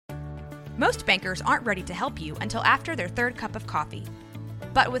Most bankers aren't ready to help you until after their third cup of coffee.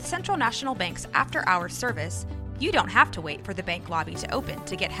 But with Central National Bank's after-hours service, you don't have to wait for the bank lobby to open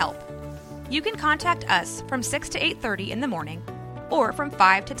to get help. You can contact us from 6 to 8:30 in the morning or from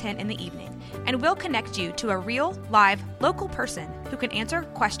 5 to 10 in the evening, and we'll connect you to a real, live, local person who can answer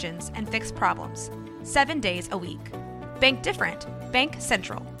questions and fix problems 7 days a week. Bank different. Bank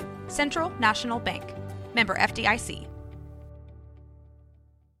Central. Central National Bank. Member FDIC.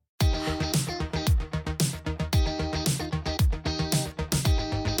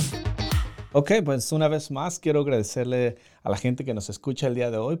 Ok, pues una vez más quiero agradecerle a la gente que nos escucha el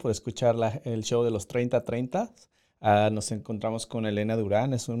día de hoy por escuchar el show de los 30-30. Nos encontramos con Elena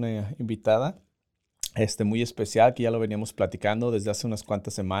Duran, es una invitada muy especial que ya lo veníamos platicando desde hace unas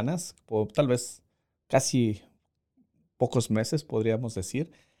cuantas semanas, o tal vez casi pocos meses podríamos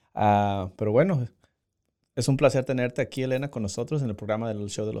decir. Pero bueno, es un placer tenerte aquí, Elena, con nosotros en el programa del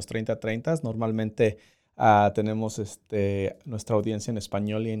show de los 30-30. Normalmente tenemos nuestra audiencia en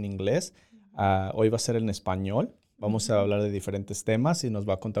español y en inglés. Hoy va a ser en español. Vamos a hablar de diferentes temas y nos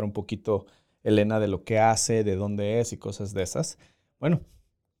va a contar un poquito Elena de lo que hace, de dónde es y cosas de esas. Bueno,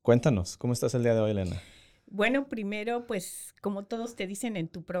 cuéntanos, ¿cómo estás el día de hoy, Elena? Bueno, primero, pues, como todos te dicen en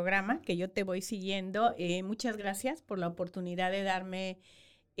tu programa, que yo te voy siguiendo, muchas gracias por la oportunidad de darme,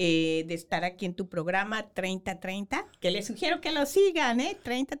 de estar aquí en tu programa 30-30, que les sugiero que lo sigan,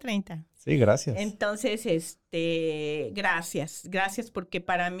 30-30. Sí, gracias. Entonces, gracias porque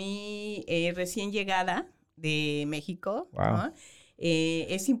para mí, recién llegada de México, Wow. ¿no?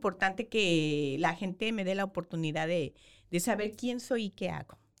 Es importante que la gente me dé la oportunidad de saber quién soy y qué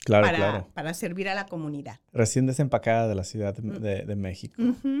hago. Claro. Para servir a la comunidad. Recién desempacada de la Ciudad de México.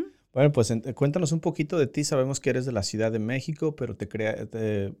 Uh-huh. Bueno, pues cuéntanos un poquito de ti. Sabemos que eres de la Ciudad de México, pero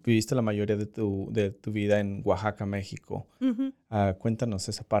viviste la mayoría de tu vida en Oaxaca, México. Uh-huh. Cuéntanos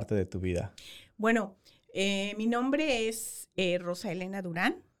esa parte de tu vida. Bueno, mi nombre es Rosa Elena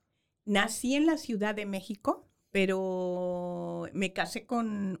Duran. Nací en la Ciudad de México, pero me casé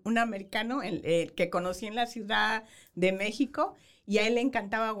con un americano que conocí en la Ciudad de México y a él le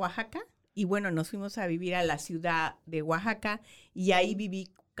encantaba Oaxaca. Y bueno, nos fuimos a vivir a la ciudad de Oaxaca y ahí viví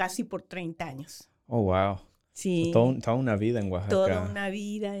casi por 30 años. Oh, wow. Sí. Toda una vida en Oaxaca. Toda una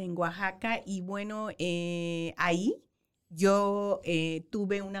vida en Oaxaca. Y bueno, ahí yo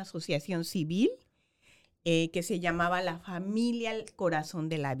tuve una asociación civil que se llamaba La Familia al Corazón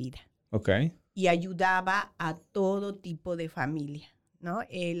de la Vida. Ok. Y ayudaba a todo tipo de familia, ¿no?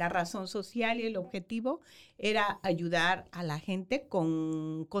 La razón social y el objetivo era ayudar a la gente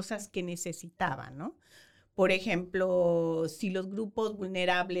con cosas que necesitaban, ¿no? Por ejemplo, si los grupos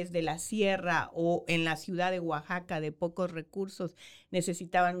vulnerables de la sierra o en la ciudad de Oaxaca de pocos recursos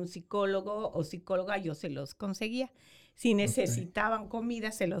necesitaban un psicólogo o psicóloga, yo se los conseguía. Si necesitaban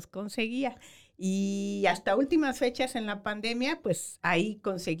comida, se los conseguía. Y hasta últimas fechas en la pandemia, pues ahí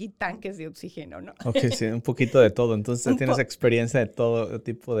conseguí tanques de oxígeno, ¿no? Ok, sí, un poquito de todo. Entonces tienes experiencia de todo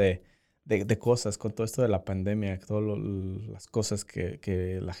tipo de cosas con todo esto de la pandemia, todas las cosas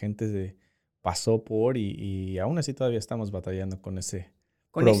que la gente pasó por y aún así todavía estamos batallando con ese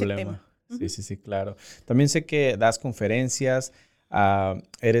problema. Ese tema. Uh-huh. Sí, claro. También sé que das conferencias,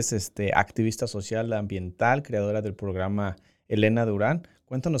 eres activista social ambiental, creadora del programa Elena Duran.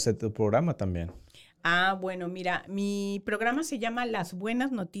 Cuéntanos de tu programa también. Bueno, mira, mi programa se llama Las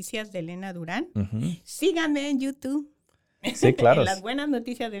Buenas Noticias de Elena Duran. Uh-huh. Síganme en YouTube. Sí, claro. Las Buenas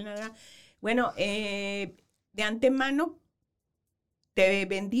Noticias de Elena Duran. Bueno, de antemano te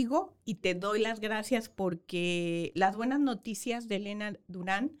bendigo y te doy las gracias porque las buenas noticias de Elena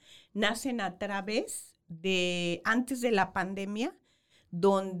Duran nacen a través de, antes de la pandemia,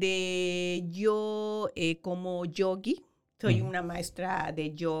 donde yo como yogi, soy una maestra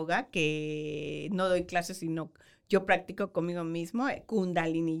de yoga que no doy clases, sino yo practico conmigo mismo,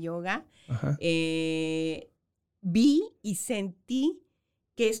 Kundalini Yoga. Ajá. Vi y sentí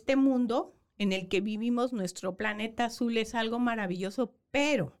que este mundo en el que vivimos, nuestro planeta azul, es algo maravilloso,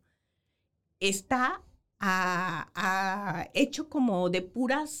 pero está hecho como de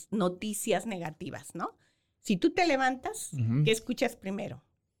puras noticias negativas, ¿no? Si tú te levantas, Uh-huh. ¿qué escuchas primero?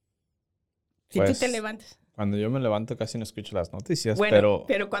 Si Pues, tú te levantas. Cuando yo me levanto casi no escucho las noticias, Bueno,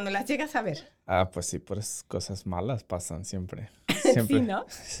 pero cuando las llegas a ver. Pues sí, pues cosas malas pasan siempre. Sí, ¿no?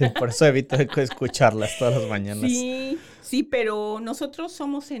 Sí, por eso evito escucharlas todas las mañanas. Sí, pero nosotros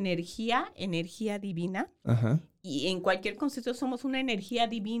somos energía divina. Ajá. Y en cualquier concepto somos una energía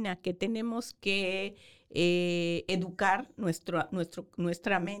divina que tenemos que educar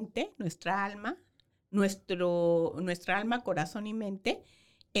nuestra mente, nuestra alma, corazón y mente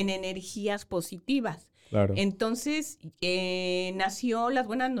en energías positivas. Claro. Entonces, nació Las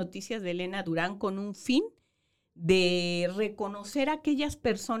Buenas Noticias de Elena Duran con un fin de reconocer a aquellas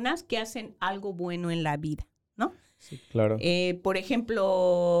personas que hacen algo bueno en la vida, ¿no? Sí, claro. Por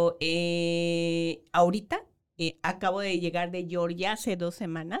ejemplo, ahorita acabo de llegar de Georgia hace 2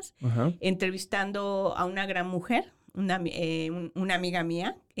 semanas, Ajá. entrevistando a una gran mujer, una amiga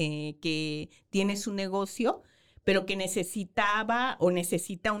mía que tiene su negocio, pero que necesitaba o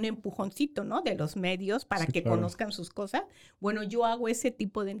necesita un empujoncito, ¿no? De los medios para Sí, que claro. conozcan sus cosas. Bueno, yo hago ese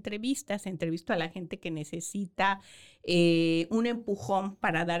tipo de entrevistas, entrevisto a la gente que necesita un empujón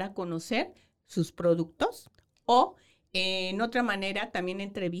para dar a conocer sus productos. O en otra manera también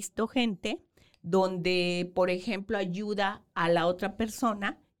entrevisto gente donde, por ejemplo, ayuda a la otra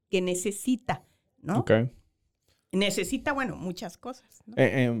persona que necesita, ¿no? Ok. Necesita, bueno, muchas cosas, ¿no?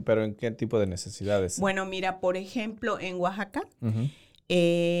 ¿Pero en qué tipo de necesidades? Bueno, mira, por ejemplo, en Oaxaca, Uh-huh.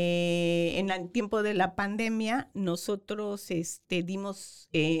 en el tiempo de la pandemia, nosotros dimos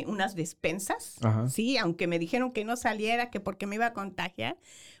unas despensas, Ajá. ¿sí? Aunque me dijeron que no saliera, que porque me iba a contagiar,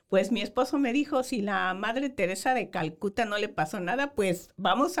 pues mi esposo me dijo, si la Madre Teresa de Calcuta no le pasó nada, pues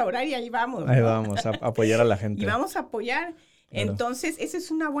vamos a orar y ahí vamos, ¿no? Ahí vamos, a apoyar a la gente. Y vamos a apoyar. Claro. Entonces, esa es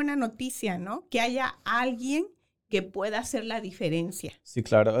una buena noticia, ¿no? Que haya alguien que pueda hacer la diferencia. Sí,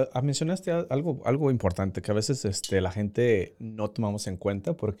 claro. Mencionaste algo importante que a veces la gente no tomamos en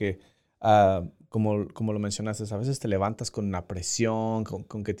cuenta porque, como lo mencionaste, a veces te levantas con una presión,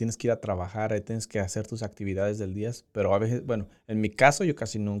 con que tienes que ir a trabajar, tienes que hacer tus actividades del día, pero a veces, bueno, en mi caso yo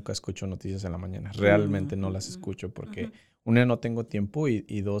casi nunca escucho noticias en la mañana. Realmente no las escucho porque, una, no tengo tiempo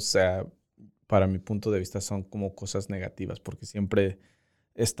y dos, para mi punto de vista son como cosas negativas porque siempre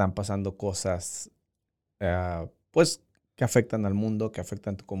están pasando cosas pues que afectan al mundo, que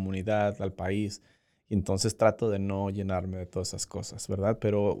afectan a tu comunidad, al país. Y entonces trato de no llenarme de todas esas cosas, ¿verdad?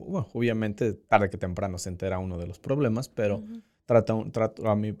 Pero bueno, obviamente tarde que temprano se entera uno de los problemas, pero trato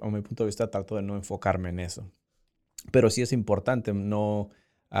a mi punto de vista trato de no enfocarme en eso. Pero sí es importante no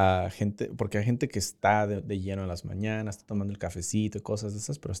porque hay gente que está de lleno en las mañanas, está tomando el cafecito y cosas de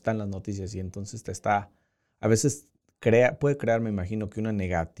esas, pero está en las noticias y entonces a veces puede crear, me imagino, que una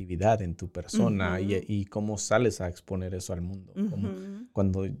negatividad en tu persona y cómo sales a exponer eso al mundo. Como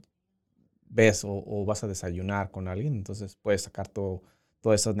cuando ves o vas a desayunar con alguien, entonces puedes sacar toda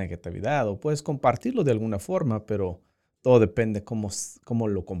esa negatividad o puedes compartirlo de alguna forma, pero todo depende cómo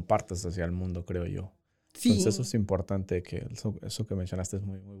lo compartas hacia el mundo, creo yo. Sí. Entonces eso es importante, que eso que mencionaste es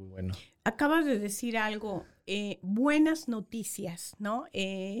muy, muy, muy bueno. Acabas de decir algo, buenas noticias, ¿no?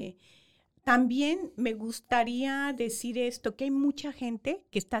 También me gustaría decir esto, que hay mucha gente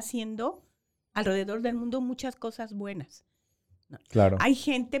que está haciendo alrededor del mundo muchas cosas buenas, ¿no? Claro. Hay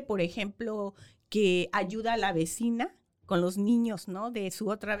gente, por ejemplo, que ayuda a la vecina con los niños, ¿no? De su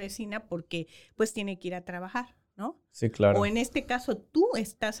otra vecina porque pues tiene que ir a trabajar, ¿no? Sí, claro. O en este caso tú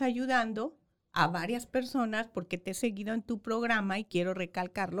estás ayudando a varias personas porque te he seguido en tu programa y quiero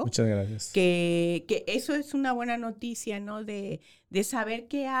recalcarlo. Muchas gracias. Que eso es una buena noticia, ¿no? De saber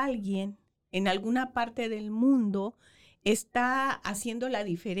que alguien en alguna parte del mundo está haciendo la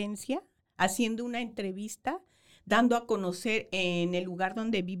diferencia, haciendo una entrevista, dando a conocer en el lugar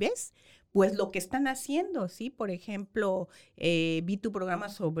donde vives, pues lo que están haciendo, ¿sí? Por ejemplo, vi tu programa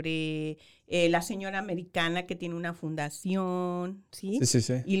sobre la señora americana que tiene una fundación, ¿sí?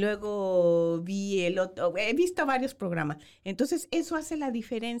 Sí. Y luego vi he visto varios programas. Entonces, eso hace la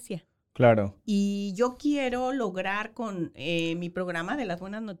diferencia. Claro. Y yo quiero lograr con mi programa de Las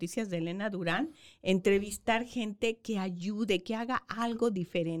Buenas Noticias de Elena Duran, entrevistar gente que ayude, que haga algo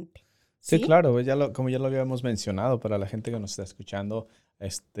diferente. Sí, claro, como ya lo habíamos mencionado, para la gente que nos está escuchando,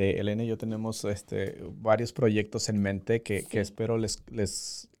 Elena y yo tenemos varios proyectos en mente que espero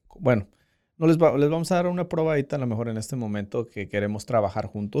bueno, no les vamos a dar una probadita a lo mejor en este momento que queremos trabajar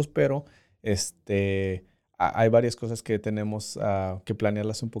juntos, pero hay varias cosas que tenemos que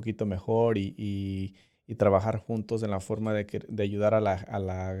planearlas un poquito mejor y trabajar juntos en la forma de ayudar a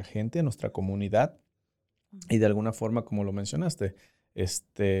la gente, a nuestra comunidad y de alguna forma, como lo mencionaste, pues,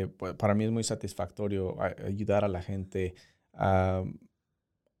 para mí es muy satisfactorio ayudar a la gente.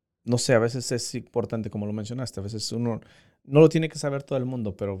 No sé, a veces es importante, como lo mencionaste, a veces uno no lo tiene que saber todo el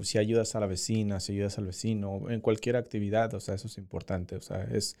mundo, pero si ayudas a la vecina, si ayudas al vecino, en cualquier actividad, o sea, eso es importante, o sea,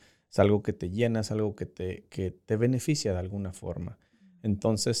 es algo que te llena, es algo que te beneficia de alguna forma.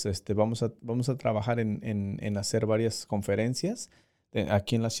 Entonces, vamos a trabajar en hacer varias conferencias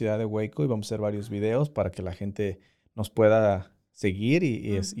aquí en la ciudad de Waco y vamos a hacer varios videos para que la gente nos pueda seguir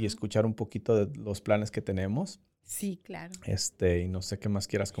y escuchar un poquito de los planes que tenemos. Sí, claro. Y no sé qué más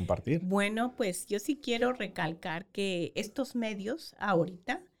quieras compartir. Bueno, pues yo sí quiero recalcar que estos medios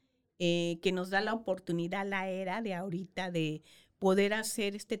ahorita que nos da la oportunidad, la era de ahorita, de poder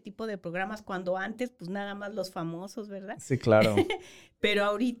hacer este tipo de programas, cuando antes, pues nada más los famosos, ¿verdad? Sí, claro. Pero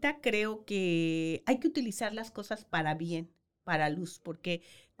ahorita creo que hay que utilizar las cosas para bien, para luz, porque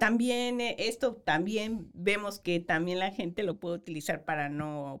también esto también vemos que también la gente lo puede utilizar para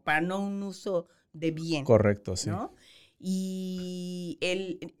no un uso de bien. Correcto, sí. ¿No? Y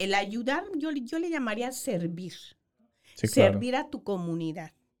el ayudar, yo le llamaría servir. Sí, claro. Servir a tu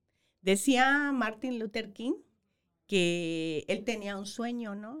comunidad. Decía Martin Luther King que él tenía un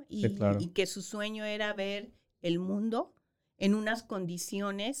sueño, ¿no? Y, sí, claro. Y que su sueño era ver el mundo en unas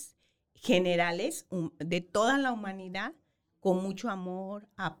condiciones generales de toda la humanidad, con mucho amor,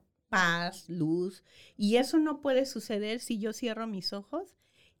 paz, luz. Y eso no puede suceder si yo cierro mis ojos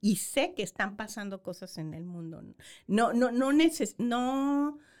y sé que están pasando cosas en el mundo. No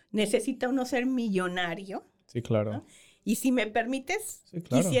necesita uno ser millonario. Sí, claro. ¿No? Y si me permites, sí,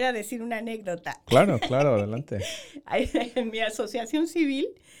 claro. quisiera decir una anécdota. Claro, adelante. En mi asociación civil,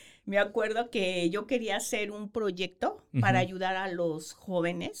 me acuerdo que yo quería hacer un proyecto para ayudar a los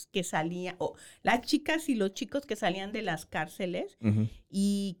jóvenes que salían, o las chicas y los chicos que salían de las cárceles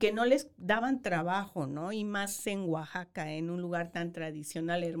y que no les daban trabajo, ¿no? Y más en Oaxaca, en un lugar tan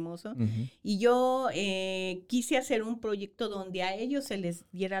tradicional, hermoso. Y yo quise hacer un proyecto donde a ellos se les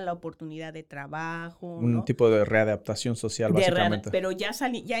diera la oportunidad de trabajo, ¿no? Un tipo de readaptación social, básicamente. Pero ya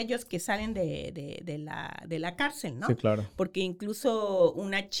ellos que salen de la cárcel, ¿no? Sí, claro. Porque incluso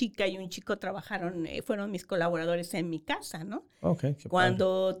una chica y un chico trabajaron, fueron mis colaboradores en mi casa, ¿no? Okay,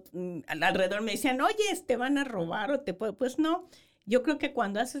 cuando alrededor me decían, oye, te van a robar o te puede, pues no. Yo creo que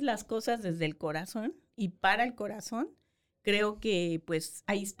cuando haces las cosas desde el corazón y para el corazón, creo que pues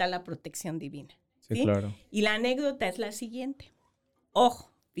ahí está la protección divina. Sí, claro. Y la anécdota es la siguiente.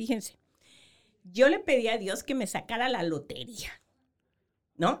 Ojo, fíjense. Yo le pedí a Dios que me sacara la lotería,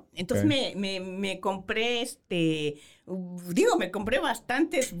 ¿no? Entonces me compré me compré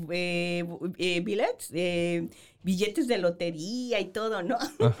bastantes billetes de lotería y todo, ¿no?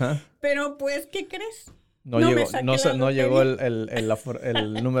 Ajá. Pero pues, ¿qué crees? No llegó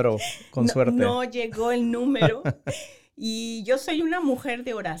el número con suerte. No llegó el número. Y yo soy una mujer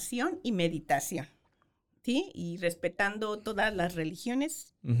de oración y meditación, ¿sí? Y respetando todas las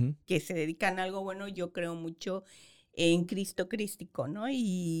religiones que se dedican a algo bueno, yo creo mucho en Cristo crístico, ¿no?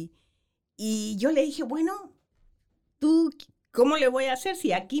 Y yo le dije, bueno, ¿tú cómo le voy a hacer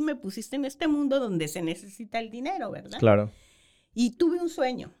si aquí me pusiste en este mundo donde se necesita el dinero, ¿verdad? Claro. Y tuve un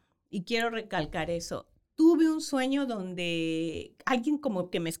sueño, y quiero recalcar eso. Tuve un sueño donde alguien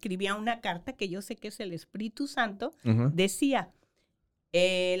como que me escribía una carta, que yo sé que es el Espíritu Santo, decía,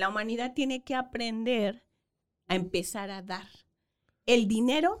 la humanidad tiene que aprender a empezar a dar. El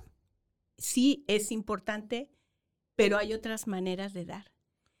dinero sí es importante, pero hay otras maneras de dar.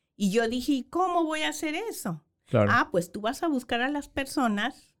 Y yo dije, ¿y cómo voy a hacer eso? Claro. Pues tú vas a buscar a las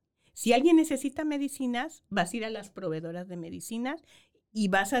personas. Si alguien necesita medicinas, vas a ir a las proveedoras de medicinas y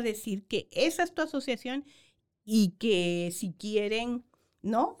vas a decir que esa es tu asociación y que si quieren,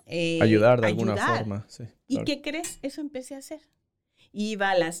 ¿no? Ayudar de alguna forma. Sí, claro. ¿Y qué crees? Eso empecé a hacer.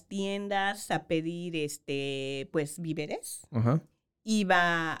 Iba a las tiendas a pedir, pues, víveres. Ajá.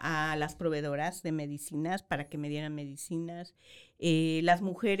 Iba a las proveedoras de medicinas para que me dieran medicinas. Las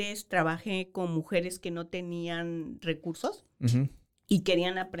mujeres, trabajé con mujeres que no tenían recursos y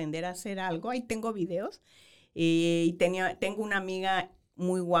querían aprender a hacer algo. Ahí tengo videos. Y tengo una amiga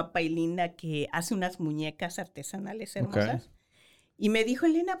muy guapa y linda que hace unas muñecas artesanales hermosas. Okay. Y me dijo,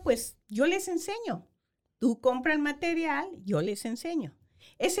 Elena, pues yo les enseño. Tú compra el material, yo les enseño.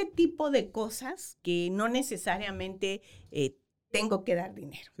 Ese tipo de cosas que no necesariamente tengo que dar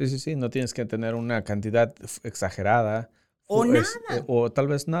dinero. Sí. No tienes que tener una cantidad exagerada. O nada. O tal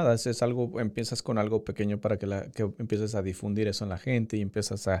vez nada. Es algo, empiezas con algo pequeño para que empieces a difundir eso en la gente y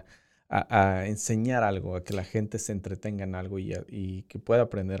empiezas a enseñar algo, a que la gente se entretenga en algo y que pueda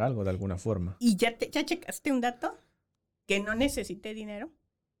aprender algo de alguna forma. ¿Y ya checaste un dato? Que no necesité dinero.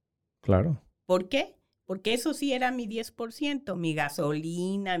 Claro. ¿Por qué? Porque eso sí era mi 10%, mi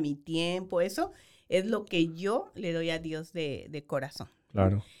gasolina, mi tiempo, eso es lo que yo le doy a Dios de corazón.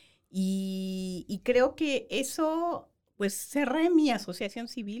 Claro. Y creo que eso, pues cerré mi asociación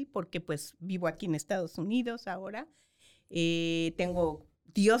civil porque pues vivo aquí en Estados Unidos ahora.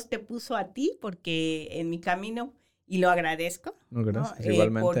 Dios te puso a ti porque en mi camino, y lo agradezco. No, gracias, ¿no?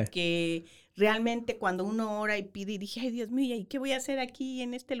 Igualmente. Porque realmente cuando uno ora y pide y dije, ay Dios mío, ¿y qué voy a hacer aquí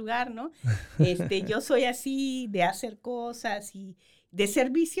en este lugar, no? Yo soy así de hacer cosas y de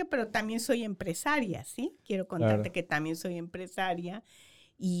servicio, pero también soy empresaria, ¿sí? Quiero contarte que también soy empresaria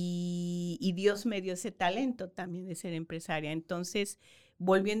y Dios me dio ese talento también de ser empresaria. Entonces,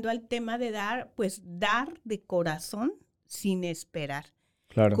 volviendo al tema de dar, pues dar de corazón sin esperar,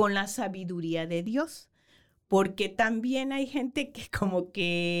 Claro. con la sabiduría de Dios. Porque también hay gente que como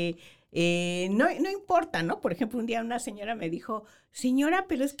que no importa, ¿no? Por ejemplo, un día una señora me dijo, señora,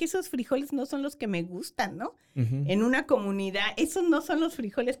 pero es que esos frijoles no son los que me gustan, ¿no? Ujú. En una comunidad, esos no son los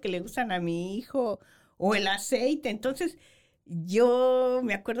frijoles que le gustan a mi hijo o el aceite. Entonces, yo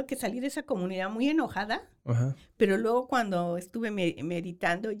me acuerdo que salí de esa comunidad muy enojada, Ajá. pero luego cuando estuve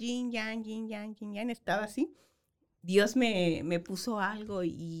meditando, yin, yang, yin, yang, yin, yang, estaba así, Dios me puso algo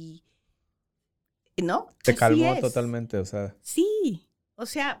y, ¿no? Te Así calmó es. totalmente, o sea, Sí, o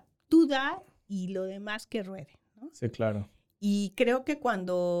sea, tú da y lo demás que ruede, ¿no? sí, claro. Y creo que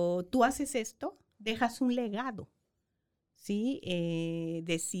cuando tú haces esto, dejas un legado, ¿sí?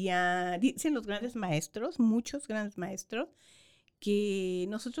 Dicen los grandes maestros, muchos grandes maestros, que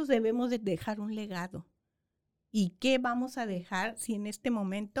nosotros debemos de dejar un legado. ¿Y qué vamos a dejar si en este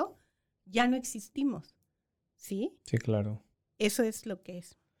momento ya no existimos? ¿Sí? Sí, claro. Eso es lo que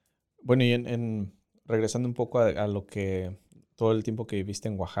es. Bueno, y regresando un poco a lo que todo el tiempo que viviste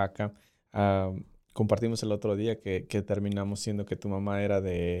en Oaxaca, ah, compartimos el otro día que terminamos siendo que tu mamá era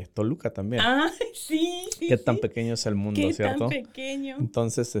de Toluca también. Ah, sí, sí, Qué tan sí. pequeño es el mundo, Qué ¿cierto? tan pequeño.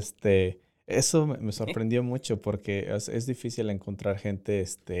 Entonces, eso me sorprendió mucho porque es difícil encontrar gente,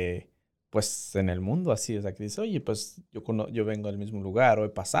 pues en el mundo así, o sea, que dice, oye, pues yo vengo del mismo lugar, o he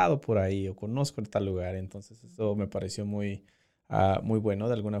pasado por ahí, o conozco tal lugar. Entonces, eso me pareció muy bueno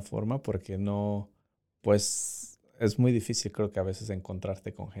de alguna forma porque no, pues es muy difícil creo que a veces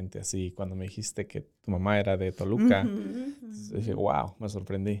encontrarte con gente así. Cuando me dijiste que tu mamá era de Toluca, Ujú, dije, wow, me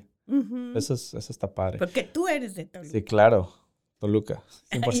sorprendí. ujú. Eso está padre. Porque tú eres de Toluca. Sí, claro, Toluca,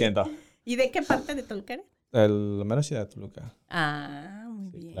 100%. ¿Y de qué parte de Toluca eres? La mera ciudad de Toluca. Ah,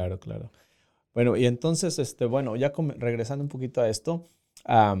 muy Sí, bien. claro, claro. Bueno, y entonces, bueno, ya regresando un poquito a esto,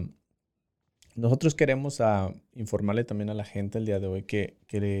 nosotros queremos informarle también a la gente el día de hoy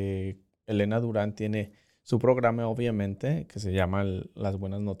que Elena Duran tiene su programa, obviamente, que se llama Las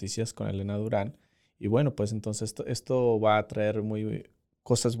Buenas Noticias con Elena Duran. Y bueno, pues entonces esto va a traer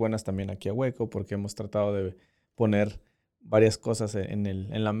cosas buenas también aquí a Hueco, porque hemos tratado de poner varias cosas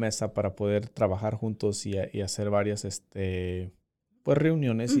en la mesa para poder trabajar juntos y hacer varias pues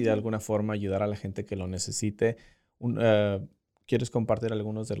reuniones y de alguna forma ayudar a la gente que lo necesite. ¿Quieres compartir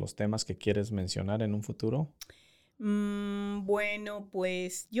algunos de los temas que quieres mencionar en un futuro? Bueno,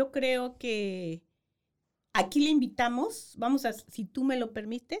 pues yo creo que aquí le invitamos, si tú me lo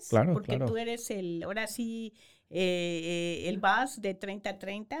permites, Claro, porque claro. tú eres ahora sí, el boss de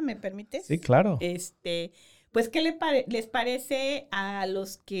 30-30, ¿me permites? Sí, claro. Pues, ¿qué les parece a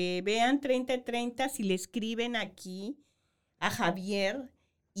los que vean 30-30 si le escriben aquí a Javier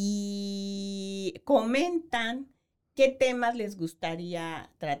y comentan qué temas les gustaría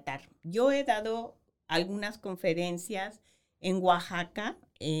tratar? Yo he dado algunas conferencias en Oaxaca,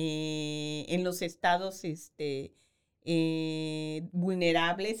 en los estados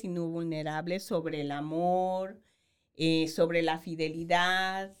vulnerables y no vulnerables, sobre el amor, sobre la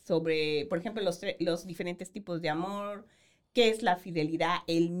fidelidad, sobre, por ejemplo, los diferentes tipos de amor, qué es la fidelidad,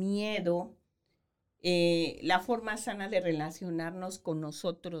 el miedo, la forma sana de relacionarnos con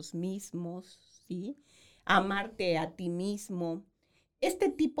nosotros mismos, ¿sí? Amarte a ti mismo. Este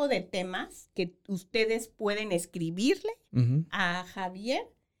tipo de temas que ustedes pueden escribirle Ujú. a Javier,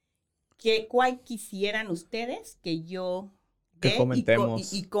 cuál quisieran ustedes que yo Que dé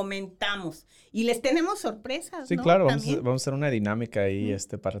comentemos. y comentamos. Y les tenemos sorpresas, Sí, ¿no? claro, También. vamos a hacer una dinámica ahí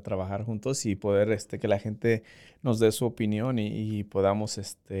para trabajar juntos y poder que la gente nos dé su opinión y podamos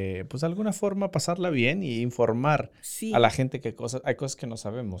pues de alguna forma pasarla bien y informar Sí. a la gente que hay cosas que no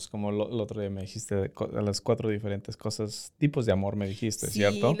sabemos, como el otro día me dijiste de las 4 diferentes cosas, tipos de amor me dijiste, Sí,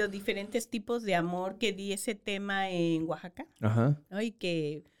 ¿cierto? los diferentes tipos de amor que di ese tema en Oaxaca. Ajá.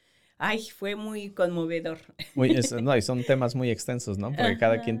 Ay, fue muy conmovedor. No, y son temas muy extensos, ¿no? Porque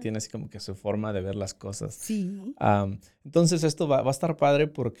cada quien Ajá. tiene así como que su forma de ver las cosas. Sí. Entonces esto va a estar padre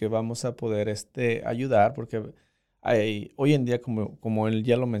porque vamos a poder ayudar, porque hoy en día, como él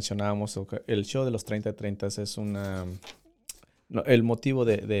ya lo mencionábamos, el show de los 30-30 es el motivo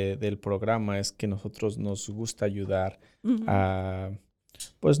del programa es que nosotros nos gusta ayudar a,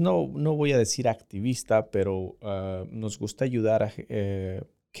 pues no voy a decir activista, pero nos gusta ayudar a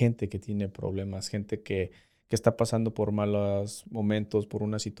gente que tiene problemas, gente que está pasando por malos momentos, por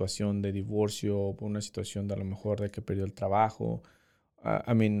una situación de divorcio, por una situación de a lo mejor de que perdió el trabajo.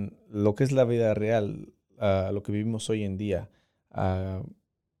 Lo que es la vida real, lo que vivimos hoy en día,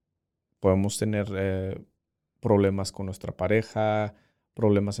 podemos tener problemas con nuestra pareja,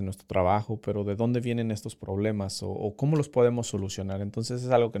 problemas en nuestro trabajo, pero ¿de dónde vienen estos problemas o cómo los podemos solucionar? Entonces es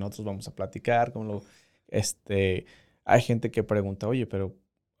algo que nosotros vamos a platicar. Hay gente que pregunta, oye, pero,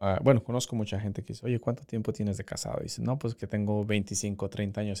 bueno, conozco mucha gente que dice, oye, ¿cuánto tiempo tienes de casado? Y dice, no, pues que tengo 25,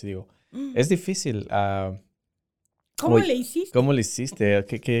 30 años. Y digo, es difícil. ¿Cómo Oye, le hiciste? ¿cómo le hiciste?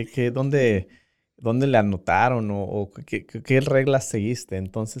 ¿Dónde le anotaron o qué reglas seguiste?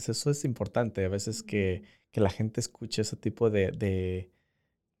 Entonces eso es importante. A veces que la gente escuche ese tipo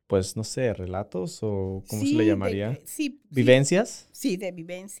pues no sé, relatos o ¿cómo se le Sí, llamaría? sí, sí, ¿Vivencias? sí, de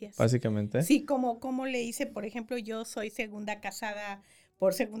vivencias. Básicamente. Sí, como le hice, por ejemplo, yo soy segunda casada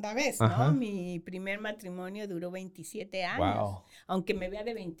por segunda vez, ¿no? Ajá. Mi primer matrimonio duró 27 años, Wow. aunque me vea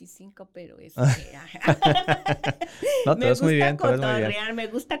de 25, pero No, te ves muy bien, te ves muy bien. me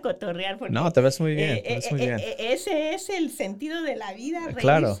gusta cotorrear No, porque te ves muy bien, te ves muy bien. ese es el sentido de la vida,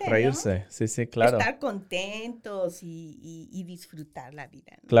 Claro, reírse, ¿no? reírse. Sí, sí, claro. Estar contentos y disfrutar la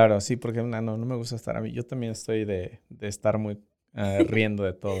vida, ¿no? Claro, sí, porque no me gusta estar a mí. Yo también estoy de estar muy riendo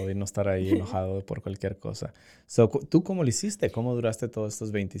de todo y no estar ahí enojado por cualquier cosa. So, ¿tú cómo lo hiciste? ¿Cómo duraste todos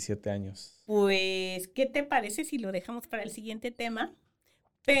estos 27 años? Pues, ¿qué te parece si lo dejamos para el siguiente tema?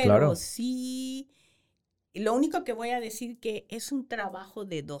 Pero Claro. sí, lo único que voy a decir que es un trabajo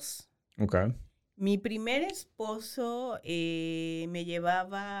de dos. Ok. Mi primer esposo me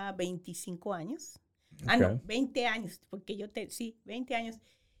llevaba 25 años. No, Ok. 20 años, porque sí, 20 años.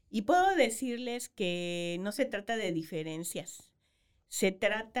 Y puedo decirles que no se trata de diferencias, se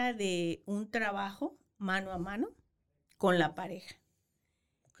trata de un trabajo mano a mano con la pareja.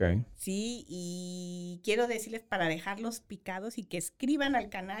 Ok. Sí, y quiero decirles para dejarlos picados y que escriban al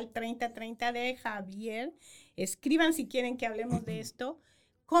canal 3030 de Javier, escriban si quieren que hablemos de esto,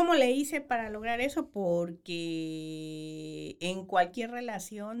 cómo le hice para lograr eso, porque en cualquier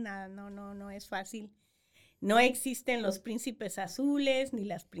relación no es fácil. No existen los príncipes azules ni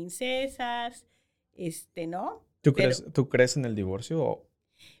las princesas, ¿no? Pero ¿Tú crees en el divorcio?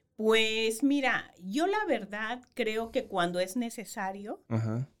 pues mira, yo la verdad creo que cuando es necesario,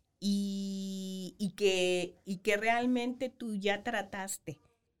 Ajá. y que realmente tú ya trataste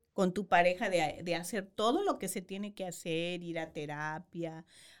con tu pareja de hacer todo lo que se tiene que hacer, ir a terapia,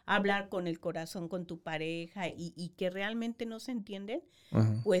 hablar con el corazón con tu pareja y que realmente no se entienden,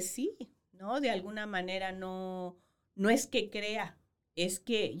 Ajá. pues sí, ¿no? De alguna manera no es que crea, es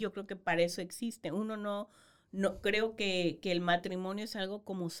que yo creo que para eso existe. Uno no creo que el matrimonio es algo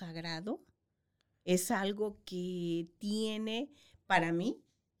como sagrado, es algo que tiene, para mí,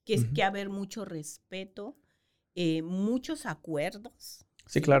 que es Ujú. que haber mucho respeto, muchos acuerdos,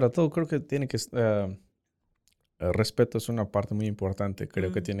 Sí, ¿sí? claro, todo creo que tiene que... el respeto es una parte muy importante.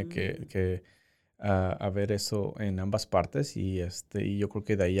 Creo que tiene Ujú, que haber eso en ambas partes y yo creo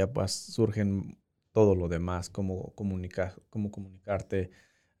que de ahí ya surgen todo lo demás, cómo comunicarte,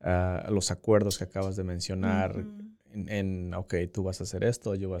 los acuerdos que acabas de mencionar, ujú, ok, tú vas a hacer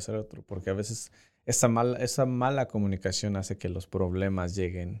esto, yo voy a hacer otro, porque a veces esa mala comunicación hace que los problemas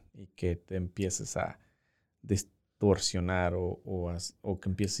lleguen y que te empieces a distorsionar o que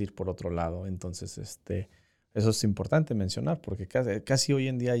empieces a ir por otro lado. Entonces, eso es importante mencionar porque casi hoy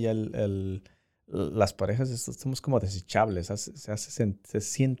en día ya las parejas somos como desechables. Se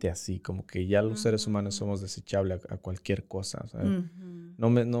siente así, como que ya los seres humanos ujú, somos desechables a cualquier cosa. O sea, ujú.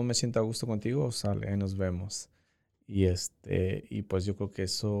 no me siento a gusto contigo, sale, ahí nos vemos. Y pues yo creo que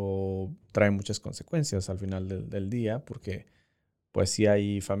eso trae muchas consecuencias al final del día, porque pues si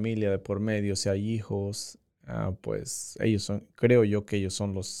hay familia de por medio, si hay hijos, pues creo yo que ellos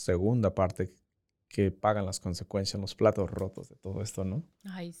son la segunda parte que pagan las consecuencias, los platos rotos de todo esto, ¿no?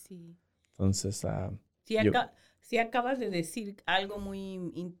 Ay, sí. Entonces, Sí, yo, sí acabas de decir algo muy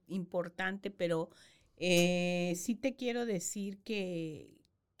importante, pero sí te quiero decir que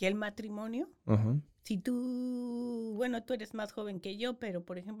el matrimonio, ajá, si tú, bueno, tú eres más joven que yo, pero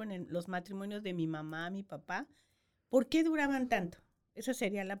por ejemplo en los matrimonios de mi mamá, mi papá, ¿por qué duraban tanto? Esa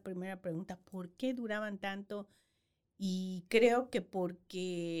sería la primera pregunta. ¿Por qué duraban tanto? Y creo que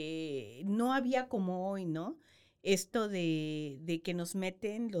porque no había como hoy, ¿no? Esto de que nos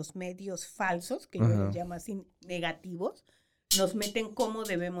meten los medios falsos, que yo los ajá, llamo así negativos, nos meten cómo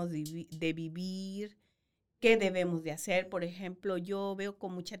debemos de vivir, qué debemos de hacer. Por ejemplo, yo veo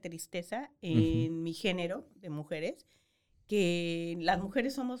con mucha tristeza ujú, en mi género de mujeres que las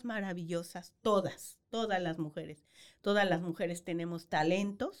mujeres somos maravillosas, todas las mujeres. Todas las mujeres tenemos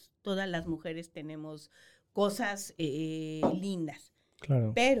talentos, todas las mujeres tenemos cosas lindas.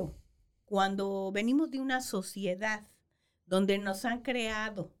 claro, Pero cuando venimos de una sociedad donde nos han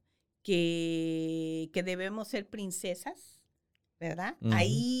creado que debemos ser princesas, ¿verdad? ujú,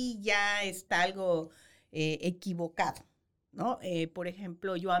 Ahí ya está algo equivocado. ¿no? Por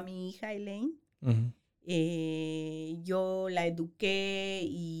ejemplo, yo a mi hija Elaine, Ujú. yo la eduqué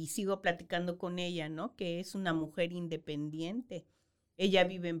y sigo platicando con ella, ¿no? Que es una mujer independiente. Ella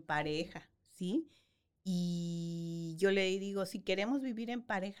vive en pareja, ¿sí? Y yo le digo, si queremos vivir en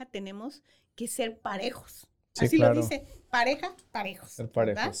pareja, tenemos que ser parejos. Sí, Así lo claro. dice, pareja, parejos. Ser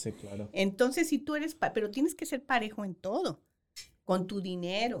parejo, ¿verdad? sí, claro. Entonces, si tú eres, pero tienes que ser parejo en todo, con tu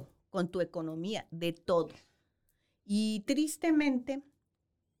dinero, con tu economía, de todo. Y tristemente,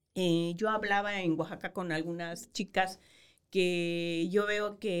 yo hablaba en Oaxaca con algunas chicas que yo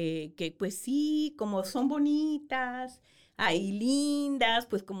veo que pues sí, como son bonitas, ahí lindas,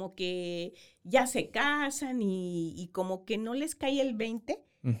 pues como que ya se casan y como que no les cae el 20,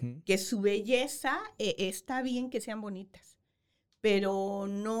 Ujú. que su belleza está bien que sean bonitas, pero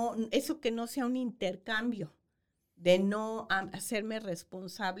no, eso que no sea un intercambio, de no hacerme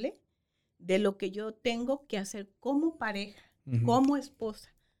responsable de lo que yo tengo que hacer como pareja, Ujú. como esposa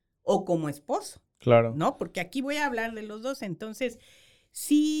o como esposo, Claro. ¿no? Porque aquí voy a hablar de los dos, entonces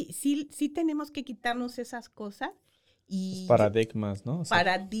sí tenemos que quitarnos esas cosas Los y paradigmas, ¿no? O sea,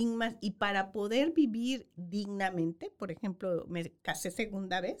 paradigmas y para poder vivir dignamente. Por ejemplo, me casé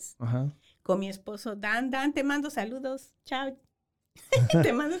segunda vez ajá. con mi esposo Dan, te mando saludos, chao.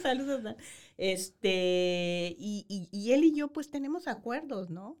 Te mando saludos, Dan. Y él y yo pues tenemos acuerdos,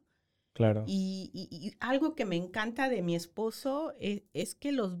 ¿no? Claro. Y algo que me encanta de mi esposo es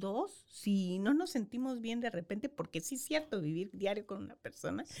que los dos, si no nos sentimos bien de repente, porque sí es cierto vivir diario con una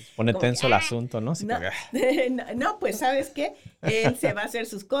persona, Se pone como que, tenso el asunto, ¿no? Así no, como no, pues ¿sabes qué? Él se va a hacer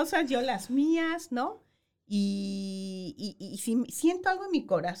sus cosas, yo las mías, ¿no? Y si siento algo en mi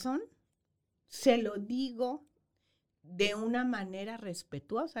corazón, se lo digo de una manera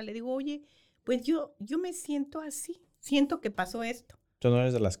respetuosa. Le digo, oye, pues yo me siento así, siento que pasó esto. tú no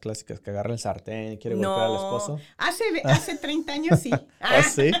eres de las clásicas que agarra el sartén y quiere golpear al No, esposo. hace 30 años sí. ¿Ah,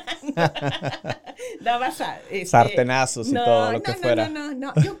 sí? Dabas Sartenazos y todo lo que fuera.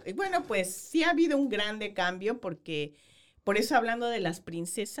 No. Bueno, pues sí ha habido un grande cambio porque, por eso hablando de las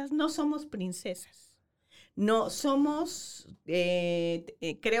princesas, no somos princesas. No, somos,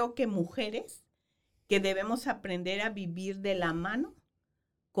 creo que mujeres que debemos aprender a vivir de la mano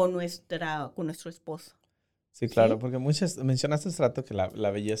con nuestro esposo. Sí, claro, ¿Sí? porque mencionaste hace rato que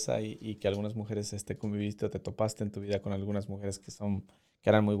la belleza y que algunas mujeres conviviste o te topaste en tu vida con algunas mujeres que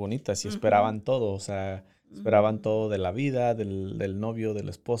eran muy bonitas y esperaban todo, o sea, esperaban todo de la vida, del novio, del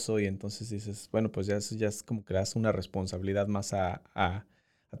esposo, y entonces dices, bueno, pues eso ya es como que le das una responsabilidad más a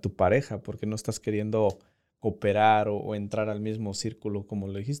tu pareja, porque no estás queriendo cooperar o entrar al mismo círculo como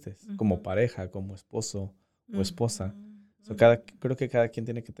lo dijiste, como pareja, como esposo o esposa. O sea, creo que cada quien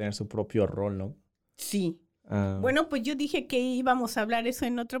tiene que tener su propio rol, ¿no? Sí. Ah, Bueno, pues yo dije que íbamos a hablar eso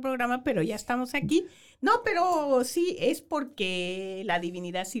en otro programa, pero ya estamos aquí. No, pero sí, es porque la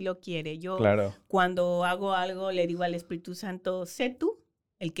divinidad sí lo quiere. Yo claro. cuando hago algo le digo al Espíritu Santo, sé tú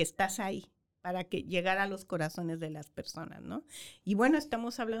el que estás ahí para que llegara a los corazones de las personas, ¿no? Y bueno,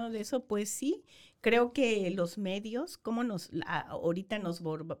 estamos hablando de eso, pues sí, creo que los medios, cómo ahorita nos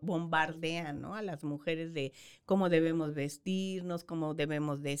bombardean, ¿no? A las mujeres de cómo debemos vestirnos, cómo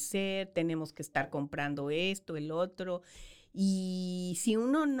debemos de ser, tenemos que estar comprando esto, el otro. Y si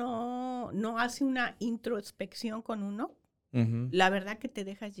uno no hace una introspección con uno, la verdad que te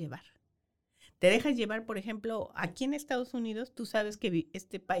dejas llevar. Te dejas llevar, por ejemplo, aquí en Estados Unidos, tú sabes que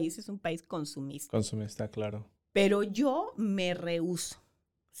este país es un país consumista. Consumista, claro. Pero yo me rehúso,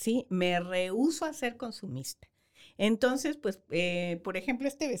 ¿sí? Me rehúso a ser consumista. Entonces, pues, por ejemplo,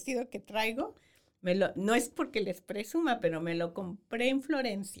 este vestido que traigo, no es porque les presuma, pero me lo compré en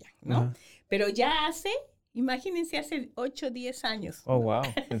Florencia, ¿no? Ajá. Pero ya imagínense, hace 8 o 10 años. Oh, ¿no? wow,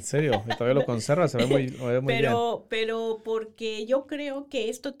 en serio, y todavía lo conserva, se ve muy bien. Pero porque yo creo que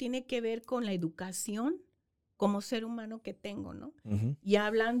esto tiene que ver con la educación como ser humano que tengo, ¿no? Y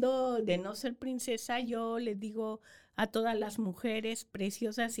hablando de no ser princesa, yo les digo a todas las mujeres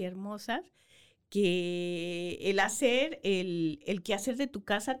preciosas y hermosas que el quehacer de tu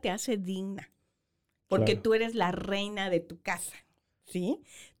casa te hace digna, porque Claro. tú eres la reina de tu casa, ¿sí?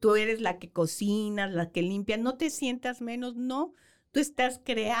 Tú eres la que cocinas, la que limpia, no te sientas menos, no, tú estás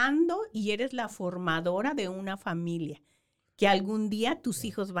creando y eres la formadora de una familia, que algún día tus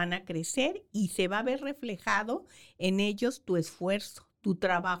hijos van a crecer y se va a ver reflejado en ellos tu esfuerzo, tu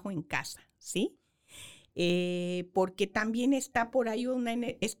trabajo en casa, ¿sí? Porque también está por ahí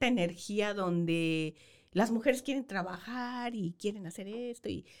esta energía donde las mujeres quieren trabajar y quieren hacer esto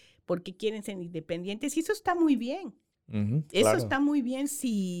y porque quieren ser independientes y eso está muy bien. Eso Claro. está muy bien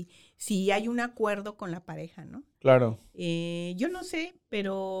si hay un acuerdo con la pareja, ¿no? Claro. Yo no sé,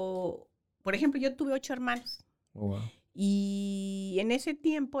 pero, por ejemplo, yo tuve 8 hermanos. Oh, wow. Y en ese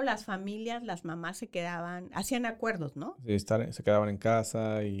tiempo las familias, las mamás se quedaban, hacían acuerdos, ¿no? Sí, se quedaban en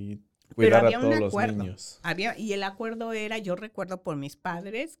casa y Pero cuidar a había un todos los acuerdo. niños. Y el acuerdo era, yo recuerdo por mis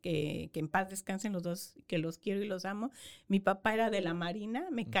padres, que en paz descansen los dos, que los quiero y los amo. Mi papá era de la Marina,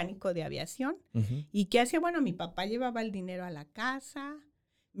 mecánico de aviación. Uh-huh. ¿Y qué hacía? Bueno, mi papá llevaba el dinero a la casa,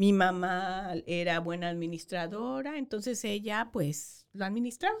 mi mamá era buena administradora, entonces ella pues lo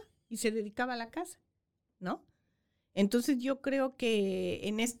administraba y se dedicaba a la casa, ¿no? Entonces yo creo que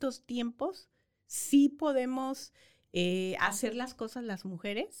en estos tiempos sí podemos hacer las cosas las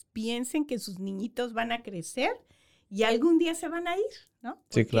mujeres. Piensen que sus niñitos van a crecer y algún día se van a ir, ¿no?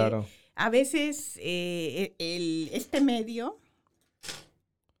 Porque sí, claro. a veces este medio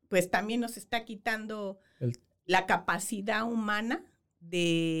pues también nos está quitando la capacidad humana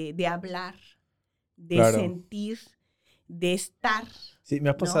de hablar, de claro. sentir, de estar. Sí, me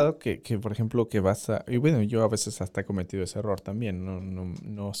ha pasado ¿no? que, por ejemplo, que vas a... Y bueno, yo a veces hasta he cometido ese error también.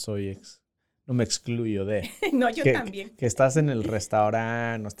 No soy... no me excluyo de... No, yo también. Que estás en el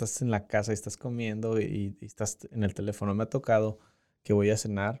restaurante, no estás en la casa y estás comiendo y estás en el teléfono. Me ha tocado que voy a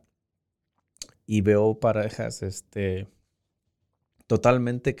cenar y veo parejas,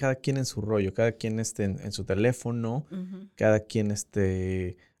 totalmente cada quien en su rollo, cada quien en su teléfono, uh-huh. Cada quien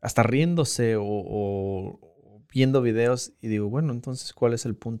hasta riéndose o viendo videos y digo, bueno, entonces, ¿cuál es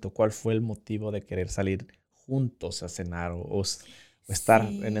el punto? ¿Cuál fue el motivo de querer salir juntos a cenar o estar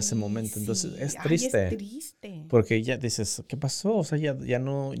en ese momento? Entonces, es triste. Ay, es triste. Porque ya dices, ¿qué pasó? O sea, ya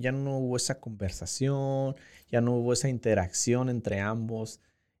no hubo esa conversación, ya no hubo esa interacción entre ambos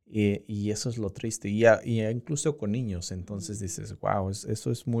y eso es lo triste. Y incluso con niños, entonces dices, wow,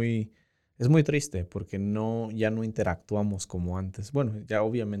 eso es muy triste porque ya no interactuamos como antes. Bueno, ya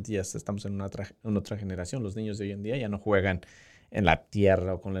obviamente ya estamos en otra generación. Los niños de hoy en día ya no juegan en la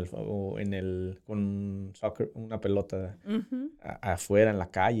tierra o con soccer, una pelota uh-huh. Afuera en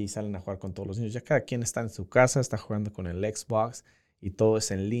la calle y salen a jugar con todos los niños. Ya cada quien está en su casa, está jugando con el Xbox y todo es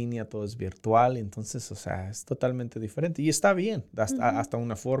en línea, todo es virtual. Entonces, o sea, es totalmente diferente y está bien hasta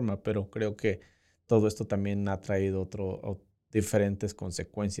una forma, pero creo que todo esto también ha traído diferentes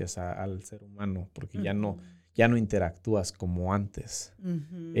consecuencias al ser humano, porque uh-huh. ya no interactúas como antes.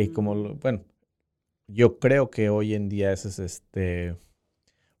 Uh-huh. Bueno, yo creo que hoy en día ese es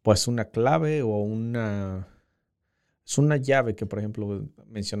pues una clave o es una llave que, por ejemplo,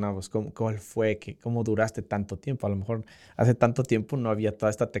 mencionabas, ¿cuál fue? ¿Cómo duraste tanto tiempo? A lo mejor hace tanto tiempo no había toda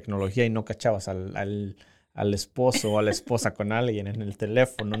esta tecnología y no cachabas al esposo o a la esposa con alguien en el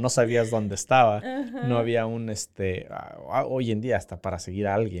teléfono, no sabías dónde estaba, uh-huh. No había hoy en día hasta para seguir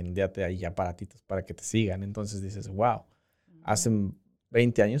a alguien, ya hay aparatitos para que te sigan, entonces dices, wow, hace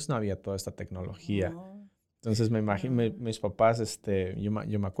 20 años no había toda esta tecnología. No. Entonces me imagino, mis papás, yo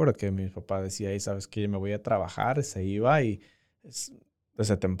me acuerdo que mi papá decía, ¿sabes qué? Me voy a trabajar, se iba y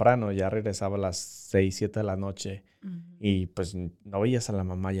desde temprano ya regresaba a las 6, 7 de la noche uh-huh. Y pues no veías a la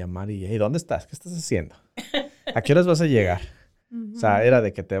mamá llamar y, hey, ¿dónde estás? ¿Qué estás haciendo? ¿A qué horas vas a llegar? Uh-huh. O sea, era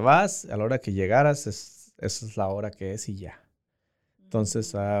de que te vas, a la hora que llegaras, esa es la hora que es y ya.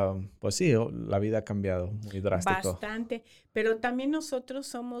 Entonces, pues sí, la vida ha cambiado muy drástico. Bastante, pero también nosotros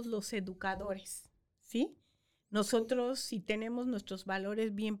somos los educadores, ¿sí? Nosotros, si tenemos nuestros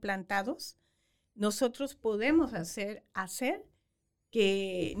valores bien plantados, nosotros podemos hacer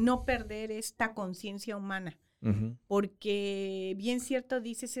que no perder esta conciencia humana. Uh-huh. Porque bien cierto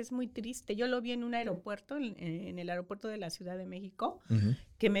dices, es muy triste. Yo lo vi en un aeropuerto, en el aeropuerto de la Ciudad de México, uh-huh.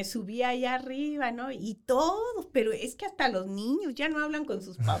 Que me subí allá arriba, ¿no? Y todos, pero es que hasta los niños ya no hablan con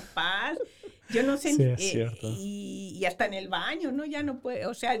sus papás. Yo no sé, sí, es cierto. Y hasta en el baño, ¿no? Ya no puede,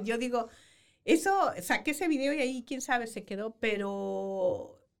 o sea, yo digo, eso, saqué ese video y ahí quién sabe se quedó,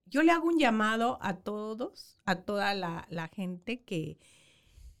 pero yo le hago un llamado a todos, a toda la gente que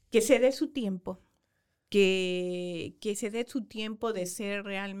se dé su tiempo. Que se dé su tiempo de ser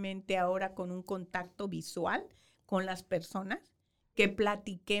realmente ahora con un contacto visual con las personas, que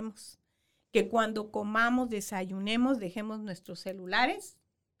platiquemos, que cuando comamos, desayunemos, dejemos nuestros celulares,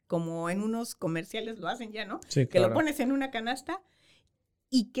 como en unos comerciales lo hacen ya, ¿no? Sí, que claro. lo pones en una canasta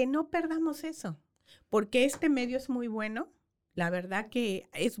y que no perdamos eso, porque este medio es muy bueno, la verdad que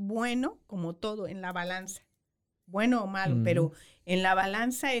es bueno como todo en la balanza. Bueno o malo, uh-huh. Pero en la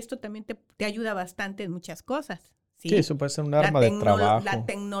balanza esto también te ayuda bastante en muchas cosas. Sí, sí, eso puede ser un arma de trabajo. La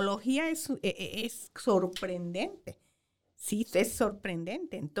tecnología es sorprendente. Sí, es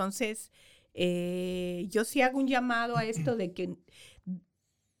sorprendente. Entonces, yo sí hago un llamado a esto de que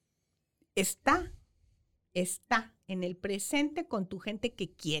está en el presente con tu gente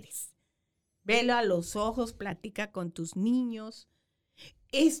que quieres. Velo a los ojos, platica con tus niños.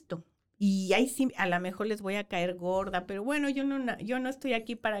 Esto. Y ahí sí, a lo mejor les voy a caer gorda, pero bueno, yo no estoy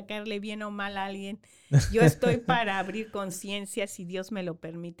aquí para caerle bien o mal a alguien. Yo estoy para abrir conciencia, si Dios me lo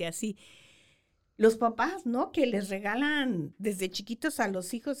permite así. Los papás, ¿no? Que les regalan desde chiquitos a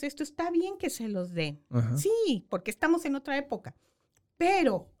los hijos esto, está bien que se los den. Ajá. Sí, porque estamos en otra época.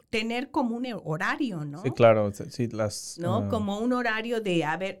 Pero tener como un horario, ¿no? Sí, claro. Sí, ¿No? Como un horario de,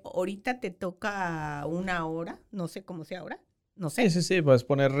 a ver, ahorita te toca 1 hora, no sé cómo sea ahora. No sé. Sí, pues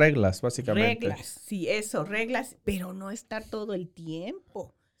poner reglas, básicamente. Reglas, sí, eso, reglas, pero no estar todo el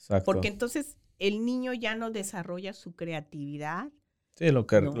tiempo. Exacto. Porque entonces el niño ya no desarrolla su creatividad. Sí, lo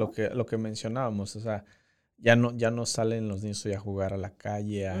 ¿no? que mencionábamos, o sea, ya no salen los niños hoy a jugar a la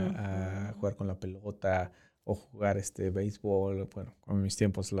calle, a jugar con la pelota o jugar béisbol. Bueno, en mis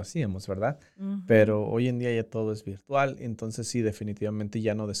tiempos lo hacíamos, ¿verdad? Pero hoy en día ya todo es virtual, entonces sí, definitivamente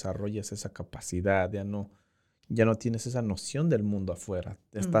ya no desarrollas esa capacidad, ya no tienes esa noción del mundo afuera.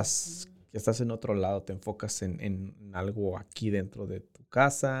 Estás en otro lado, te enfocas en algo aquí dentro de tu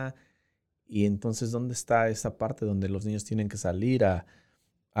casa. Y entonces, ¿dónde está esa parte donde los niños tienen que salir a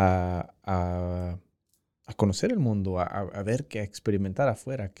conocer el mundo, a ver, a experimentar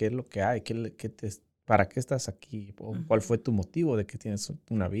afuera, qué es lo que hay, para qué estás aquí, o cuál fue tu motivo de que tienes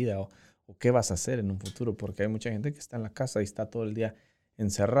una vida, o qué vas a hacer en un futuro? Porque hay mucha gente que está en la casa y está todo el día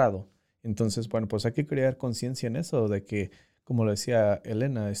encerrado. Entonces, bueno, pues hay que crear conciencia en eso, de que, como le decía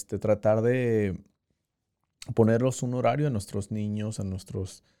Elena, tratar de ponerlos un horario a nuestros niños, a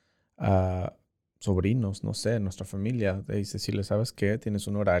nuestros sobrinos, no sé, nuestra familia. De decirle, ¿sabes qué? Tienes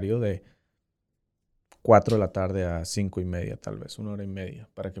un horario de 4 de la tarde a 5:30, tal vez, 1 hora y media,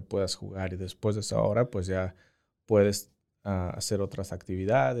 para que puedas jugar. Y después de esa hora, pues ya puedes hacer otras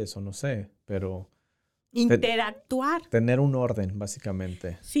actividades o no sé, pero interactuar. Tener un orden,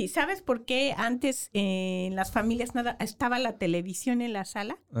 básicamente. Sí, ¿sabes por qué antes en las familias estaba la televisión en la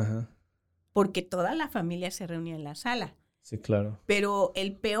sala? Ajá. Porque toda la familia se reunía en la sala. Sí, claro. Pero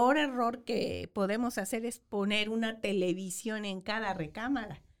el peor error que podemos hacer es poner una televisión en cada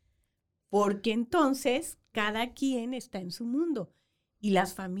recámara, porque entonces cada quien está en su mundo y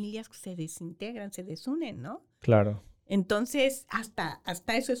las familias se desintegran, se desunen, ¿no? Claro. Entonces, hasta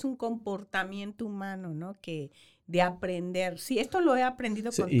eso es un comportamiento humano, ¿no? Que de aprender. Sí, esto lo he aprendido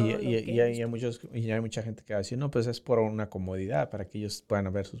con todo lo que y hay mucha gente que va a decir, no, pues es por una comodidad, para que ellos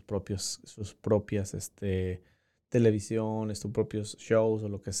puedan ver sus propias televisiones, sus propios shows o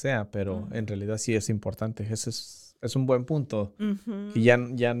lo que sea, pero en realidad sí es importante. Ese es un buen punto.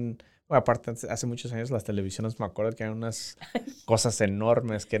 Que bueno, aparte, hace muchos años las televisiones, me acuerdo que eran unas cosas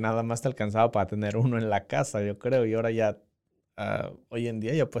enormes que nada más te alcanzaba para tener uno en la casa, yo creo, y ahora ya, hoy en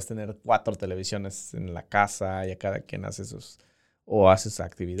día ya puedes tener 4 televisiones en la casa, ya cada quien hace sus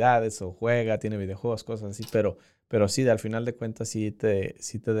actividades, o juega, tiene videojuegos, cosas así, pero sí, al final de cuentas sí te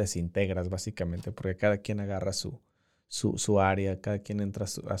desintegras básicamente, porque cada quien agarra su área, cada quien entra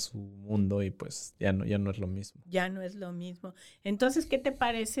a su mundo y pues ya no es lo mismo. Ya no es lo mismo. Entonces, ¿qué te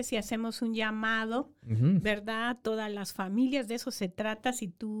parece si hacemos un llamado, verdad? Todas las familias, de eso se trata, si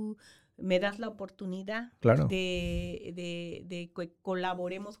tú me das la oportunidad claro. de que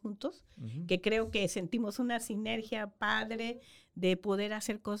colaboremos juntos, que creo que sentimos una sinergia padre de poder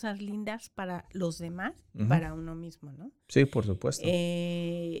hacer cosas lindas para los demás y para uno mismo, ¿no? Sí, por supuesto.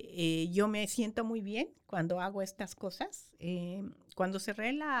 Yo me siento muy bien cuando hago estas cosas. Cuando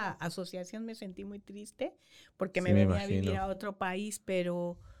cerré la asociación me sentí muy triste porque me venía a vivir a otro país,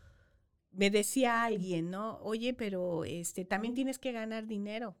 pero me decía alguien, ¿no? Oye, pero también tienes que ganar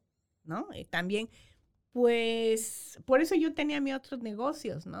dinero, ¿no? También, pues, por eso yo tenía mis otros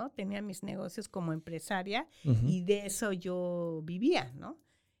negocios, ¿no? Tenía mis negocios como empresaria y de eso yo vivía, ¿no?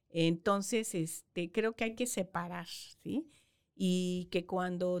 Entonces, creo que hay que separar, ¿sí? Y que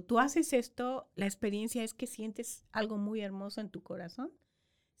cuando tú haces esto, la experiencia es que sientes algo muy hermoso en tu corazón,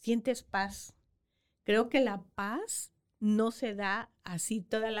 sientes paz. Creo que la paz no se da así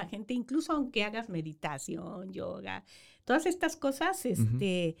toda la gente, incluso aunque hagas meditación, yoga, todas estas cosas, sí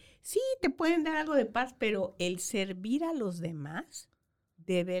te pueden dar algo de paz, pero el servir a los demás,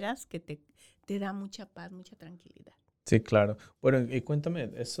 de veras que te da mucha paz, mucha tranquilidad. Sí, claro. Bueno, y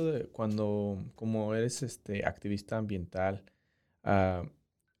cuéntame, eso de como eres activista ambiental,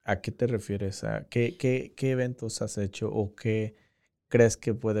 ¿a qué te refieres? ¿Qué eventos has hecho o qué crees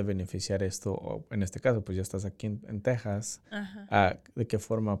que puede beneficiar esto? O en este caso, pues ya estás aquí en Texas. ¿De qué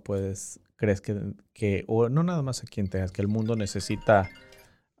forma crees que, o no nada más aquí en Texas, que el mundo necesita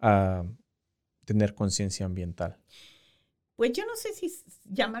tener conciencia ambiental? Pues yo no sé si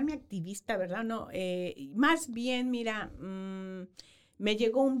llamarme activista, ¿verdad? No, más bien, mira, me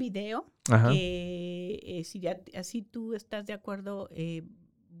llegó un video que si así tú estás de acuerdo,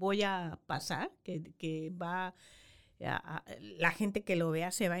 voy a pasar, que va la gente que lo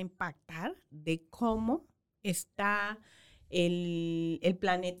vea se va a impactar de cómo está el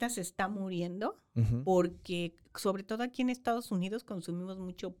planeta se está muriendo, Ujú. porque sobre todo aquí en Estados Unidos consumimos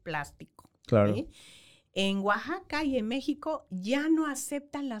mucho plástico. Claro. ¿Sí? En Oaxaca y en México ya no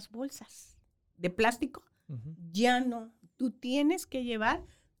aceptan las bolsas de plástico, Ujú. ya no. Tú tienes que llevar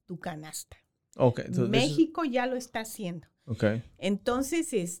tu canasta. Okay, so México ya lo está haciendo. okay.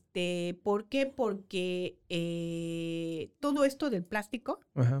 Entonces, ¿por qué? Porque todo esto del plástico,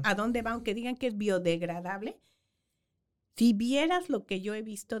 Ajá. ¿a dónde va? Aunque digan que es biodegradable, si vieras lo que yo he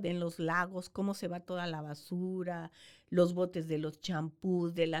visto en los lagos, cómo se va toda la basura, los botes de los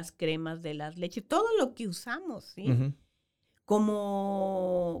champús, de las cremas, de las leches, todo lo que usamos, ¿sí? Ujú.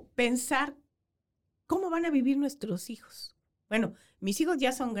 Como pensar cómo van a vivir nuestros hijos. Bueno, mis hijos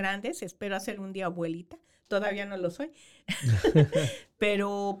ya son grandes, espero hacer un día abuelita, todavía no lo soy.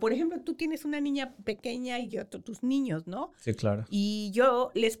 Pero, por ejemplo, tú tienes una niña pequeña y yo tus niños, ¿no? Sí, claro. Y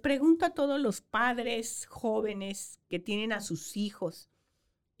yo les pregunto a todos los padres jóvenes que tienen a sus hijos,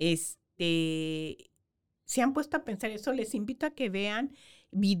 ¿se han puesto a pensar eso? Les invito a que vean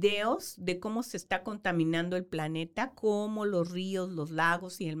videos de cómo se está contaminando el planeta, cómo los ríos, los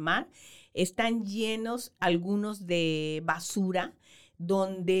lagos y el mar están llenos algunos de basura,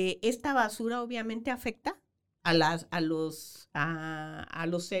 donde esta basura obviamente afecta a los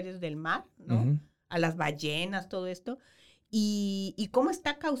seres del mar, ¿no? Ujú. A las ballenas, todo esto, y cómo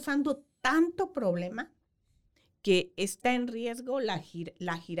está causando tanto problema que está en riesgo la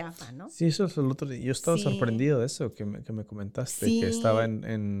jirafa, ¿no? Sí, eso es el otro día. Yo estaba Sí, sorprendido de eso que me comentaste, que estaba sí,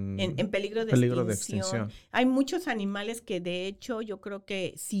 en peligro de peligro de extinción. extinción. Hay muchos animales que de hecho yo creo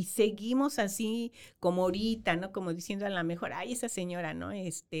que si seguimos así como ahorita, ¿no? Como diciendo a la mejor, ay, esa señora, ¿no?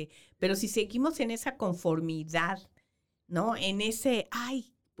 Pero si seguimos en esa conformidad, ¿no? En ese,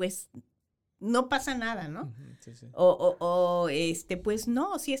 ay, pues no pasa nada, ¿no? Ujú, sí, sí. Pues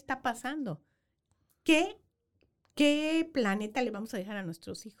no, sí está pasando. ¿Qué planeta le vamos a dejar a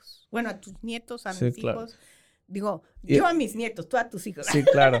nuestros hijos? Bueno, a tus nietos, a Sí, mis claro. hijos. Digo, Y- yo a mis nietos, tú a tus hijos. Sí,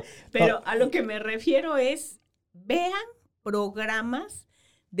 claro. Pero a lo que me refiero es, vean programas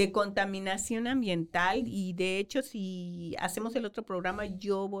de contaminación ambiental y de hecho si hacemos el otro programa,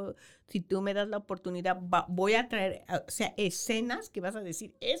 si tú me das la oportunidad, voy a traer, o sea, escenas que vas a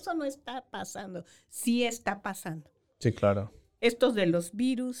decir, eso no está pasando, sí está pasando. Sí, claro. Estos de los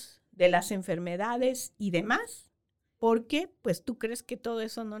virus, de las enfermedades y demás. ¿Por qué? Pues tú crees que todo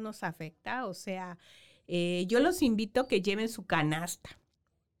eso no nos afecta. O sea, yo los invito a que lleven su canasta,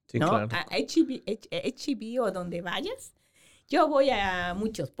 Sí, ¿no? claro. A H-E-B o donde vayas. Yo voy a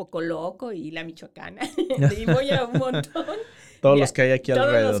muchos, Poco Loco y La Michoacana, y voy a un montón. Todos los que hay aquí todos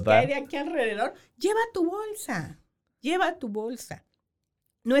alrededor. los que hay de aquí alrededor. Lleva tu bolsa.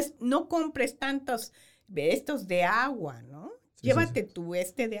 No compres tantos de estos de agua, ¿no? Sí, Llévate sí, sí. tu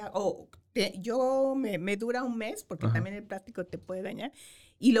de agua. Me dura un mes porque Ajá. también el plástico te puede dañar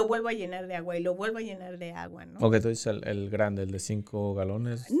y lo vuelvo a llenar de agua y lo vuelvo a llenar de agua, ¿no? Ok, tú dices el grande, el de 5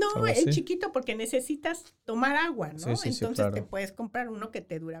 galones, No, algo el así. chiquito porque necesitas tomar agua, ¿no? Sí, sí, sí, Entonces te claro. puedes comprar uno que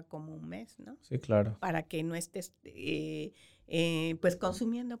te dura como un mes, ¿no? Sí, claro. Para que no estés pues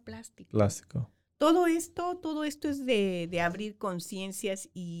consumiendo plástico. Plástico. Todo esto es de abrir conciencias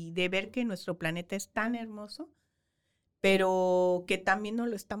y de ver que nuestro planeta es tan hermoso, pero que también nos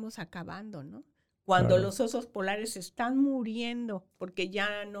lo estamos acabando, ¿no? Cuando Claro. los osos polares están muriendo porque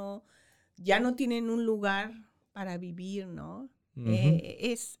ya no tienen un lugar para vivir, ¿no? Ujú.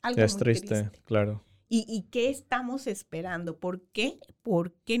 Es algo Es muy triste, triste. claro. ¿Y qué estamos esperando? ¿Por qué?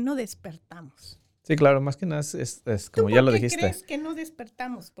 ¿Por qué no despertamos? Sí, claro, más que nada es ¿Tú como ya por lo qué dijiste. crees que no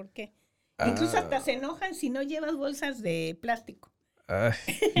despertamos? ¿Por qué? Incluso hasta Ah, se enojan si no llevas bolsas de plástico. ay,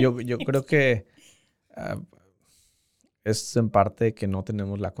 yo creo que ah, es en parte que no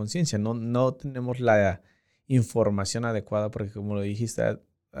tenemos la conciencia, no tenemos la información adecuada porque como lo dijiste,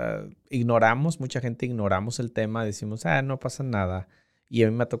 mucha gente ignoramos el tema, decimos, no pasa nada. Y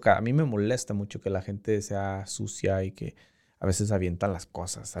a mí me molesta mucho que la gente sea sucia y que a veces avientan las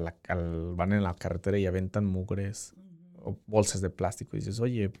cosas, van en la carretera y avientan mugres o bolsas de plástico y dices,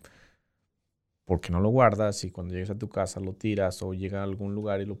 oye, ¿por qué no lo guardas? Y cuando llegues a tu casa lo tiras o llega a algún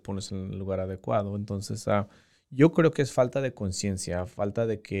lugar y lo pones en el lugar adecuado. Entonces, yo creo que es falta de conciencia, falta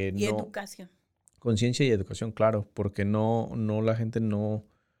de que Y no... educación. Conciencia y educación, claro, porque la gente no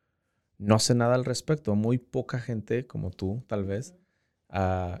hace nada al respecto. Muy poca gente, como tú, tal vez,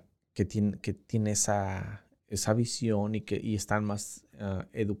 que tiene esa visión y están más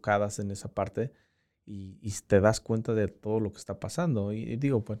educadas en esa parte y te das cuenta de todo lo que está pasando. Y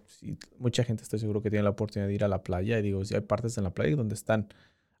digo, pues, mucha gente estoy seguro que tiene la oportunidad de ir a la playa y digo, si hay partes en la playa donde están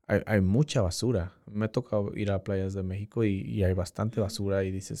hay mucha basura. Me ha tocado ir a playas de México y hay bastante basura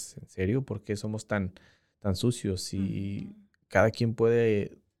y dices, ¿en serio? ¿Por qué somos tan sucios? Y cada quien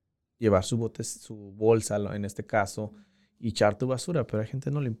puede llevar su bolsa, en este caso, y echar tu basura, pero a la gente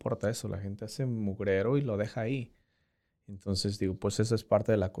no le importa eso. La gente hace mugrero y lo deja ahí. Entonces, digo, pues eso es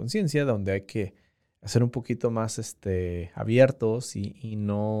parte de la conciencia, donde hay que hacer un poquito más abiertos y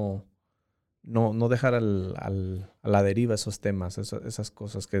no dejar a la deriva esos temas, esas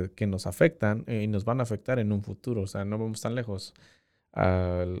cosas que nos afectan y nos van a afectar en un futuro. O sea, no vamos tan lejos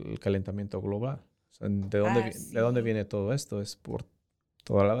al calentamiento global. O sea, ¿de dónde viene todo esto? Es por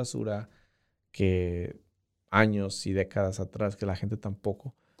toda la basura que años y décadas atrás que la gente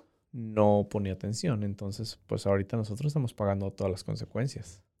tampoco no ponía atención. Entonces, pues ahorita nosotros estamos pagando todas las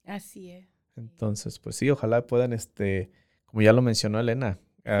consecuencias. Así es. Entonces, pues sí, ojalá puedan, como ya lo mencionó Elena,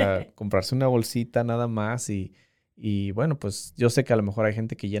 comprarse una bolsita nada más y bueno, pues yo sé que a lo mejor hay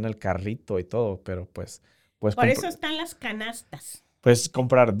gente que llena el carrito y todo, pero pues por eso están las canastas. Pues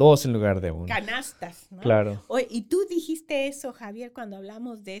comprar 2 en lugar de 1. Canastas, ¿no? Claro. Oye, y tú dijiste eso, Javier, cuando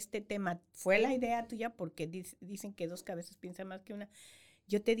hablamos de este tema. ¿Fue la idea tuya? Porque dicen que 2 cabezas piensan más que una.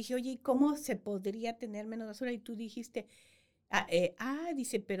 Yo te dije, oye, ¿y cómo se podría tener menos basura? Y tú dijiste,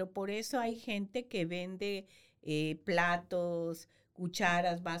 dice, pero por eso hay gente que vende platos,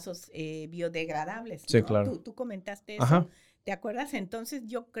 cucharas, vasos biodegradables, ¿no? Sí, claro. Tú comentaste eso. Ajá. ¿Te acuerdas? Entonces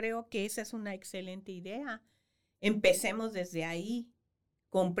yo creo que esa es una excelente idea. Empecemos desde ahí.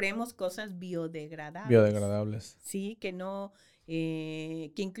 Compremos cosas biodegradables. Biodegradables. Sí, que no,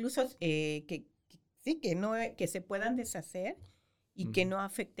 que incluso, que no, que se puedan deshacer y que no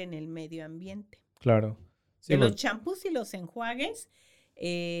afecten el medio ambiente. Claro. Sí, de los champús y los enjuagues,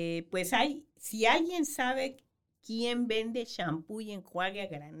 pues si alguien sabe quién vende champú y enjuague a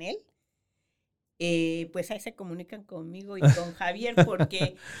granel, pues ahí se comunican conmigo y con Javier,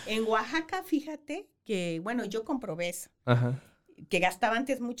 porque en Oaxaca, fíjate que, bueno, yo comprobé eso. Ajá. Que gastaba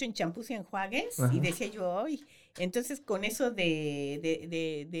antes mucho en champús y enjuagues. Ajá. Y decía yo, hoy entonces con eso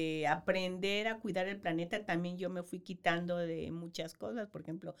de aprender a cuidar el planeta, también yo me fui quitando de muchas cosas. Por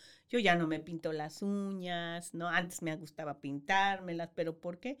ejemplo, yo ya no me pinto las uñas, ¿no? Antes me gustaba pintármelas, pero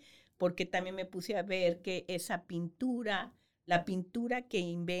 ¿por qué? Porque también me puse a ver que esa pintura, la pintura que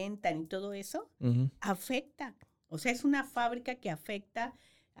inventan y todo eso, afecta. O sea, es una fábrica que afecta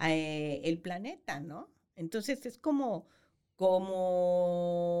el planeta, ¿no? Entonces es como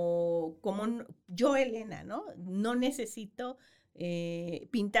yo, Elena, ¿no? No necesito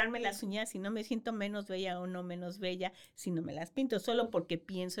pintarme las uñas y no me siento menos bella o no menos bella si no me las pinto, solo porque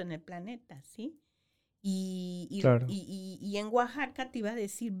pienso en el planeta, ¿sí? Claro. Y en Oaxaca te iba a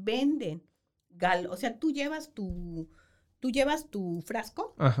decir, venden, o sea, tú llevas tu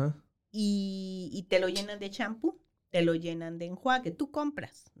frasco. Ajá. Y te lo llenan de champú, te lo llenan de enjuague, tú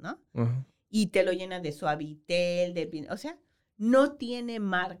compras, ¿no? Ajá. Y te lo llenan de Suavitel, o sea, no tiene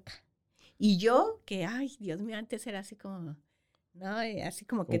marca. Y yo, que, ay, Dios mío, antes era así como, ¿no? Así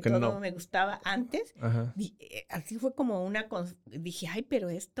como que todo no me gustaba antes. Así fue como dije, ay, pero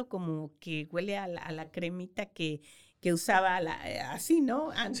esto como que huele a la cremita que usaba así,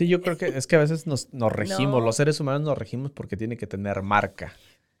 ¿no? Antes. Sí, yo creo que es que a veces nos regimos, los seres humanos nos regimos porque tiene que tener marca.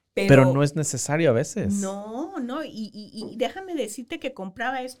 Pero no es necesario a veces. No, y déjame decirte que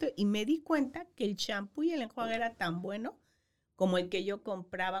compraba esto y me di cuenta que el champú y el enjuague era tan bueno como el que yo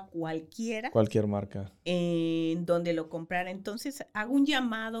compraba cualquier marca. En donde lo comprara. Entonces hago un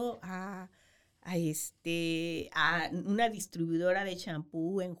llamado a una distribuidora de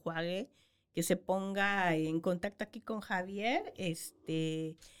champú, enjuague, que se ponga en contacto aquí con Javier,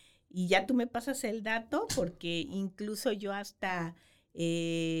 y ya tú me pasas el dato, porque incluso yo hasta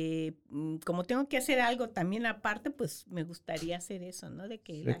como tengo que hacer algo también aparte, pues me gustaría hacer eso, ¿no? De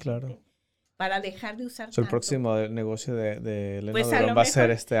que sí, claro. Gente, para dejar de usar tanto. El próximo negocio de Elena pues Duran va a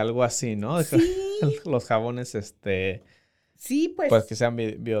ser algo así, ¿no? Sí. Los jabones, sí, pues que sean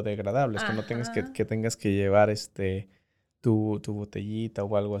biodegradables, que no tengas que tengas que llevar tu botellita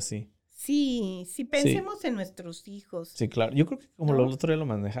o algo así. Sí, pensemos en nuestros hijos. Sí, claro. Yo creo que como el otro día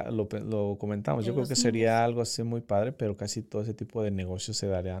lo comentamos, yo creo que sería algo así muy padre, pero casi todo ese tipo de negocios se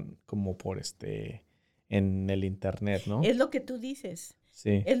darían como por en el internet, ¿no? Es lo que tú dices.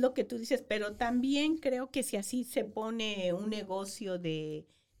 Sí. Es lo que tú dices, pero también creo que si así se pone un negocio de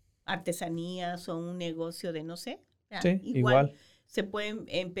artesanías o un negocio de no sé, sí, igual se puede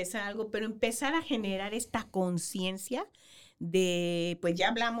empezar algo, pero empezar a generar esta conciencia de, pues ya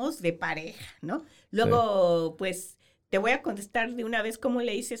hablamos de pareja, ¿no? Luego, pues, te voy a contestar de una vez cómo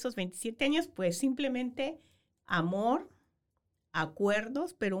le hice esos 27 años, pues simplemente amor,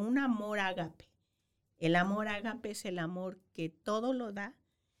 acuerdos, pero un amor ágape. El amor ágape es el amor que todo lo da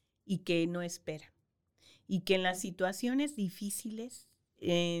y que no espera. Y que en las situaciones difíciles,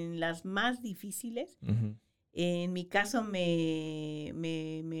 en las más difíciles, en mi caso me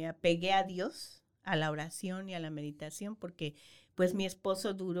apegué a Dios, a la oración y a la meditación, porque pues mi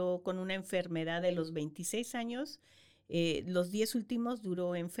esposo duró con una enfermedad de los 26 años, los 10 últimos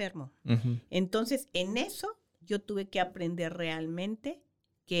duró enfermo. Entonces, en eso yo tuve que aprender realmente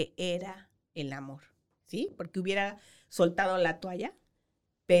qué era el amor, ¿sí? Porque hubiera soltado la toalla,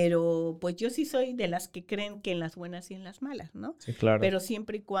 pero pues yo sí soy de las que creen que en las buenas y en las malas, ¿no? Sí, claro. Pero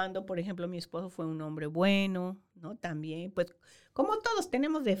siempre y cuando, por ejemplo, mi esposo fue un hombre bueno, ¿no? También, pues como todos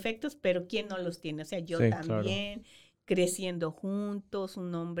tenemos defectos, pero ¿quién no los tiene? O sea, yo sí, también, claro. Creciendo juntos,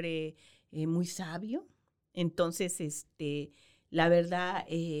 un hombre muy sabio. Entonces, la verdad,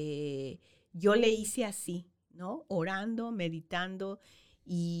 yo le hice así, ¿no? Orando, meditando.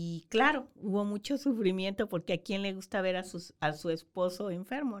 Y claro, hubo mucho sufrimiento porque a quién le gusta ver a su esposo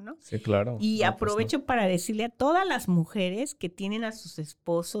enfermo, ¿no? Sí, claro. Y no, aprovecho pues no. para decirle a todas las mujeres que tienen a sus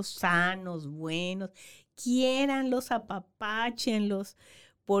esposos sanos, buenos, quiéranlos, apapáchenlos,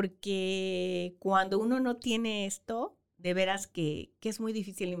 porque cuando uno no tiene esto, de veras que es muy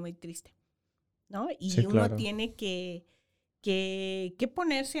difícil y muy triste, ¿no? Y Sí, uno claro. tiene que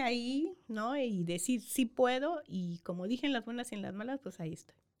ponerse ahí, ¿no? Y decir, sí puedo, y como dije, en las buenas y en las malas, pues ahí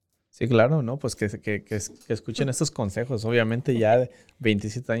estoy. Sí, claro, ¿no? Pues que escuchen estos consejos. Obviamente ya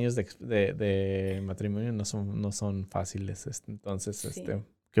 27 años de matrimonio no son fáciles. Entonces, Sí.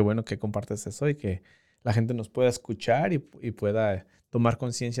 Qué bueno que compartes eso y que la gente nos pueda escuchar y pueda tomar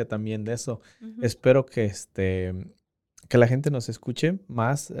conciencia también de eso. Espero que que la gente nos escuche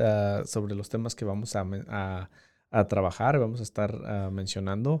más sobre los temas que vamos a trabajar, vamos a estar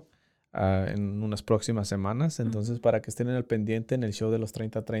mencionando en unas próximas semanas. Entonces, para que estén en el pendiente en el show de los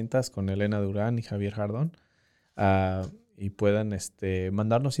 30-30 con Elena Duran y Javier Jardón y puedan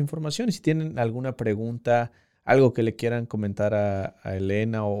mandarnos información. Y si tienen alguna pregunta, algo que le quieran comentar a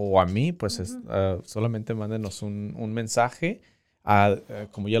Elena o a mí, pues solamente mándenos un mensaje.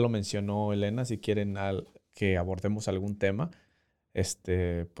 Como ya lo mencionó Elena, si quieren que abordemos algún tema,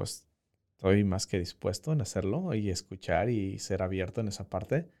 pues estoy más que dispuesto en hacerlo y escuchar y ser abierto en esa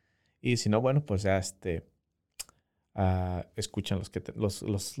parte. Y si no, bueno, pues ya escuchan los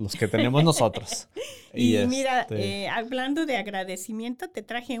que tenemos nosotros. Y mira, hablando de agradecimiento, te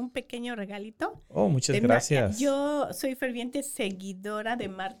traje un pequeño regalito. Oh, muchas gracias. Yo soy ferviente seguidora de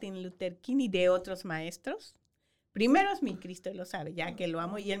Martin Luther King y de otros maestros. Primero es mi Cristo, él lo sabe, ya que lo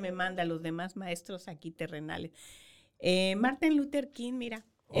amo, y él me manda a los demás maestros aquí terrenales. Martin Luther King, mira,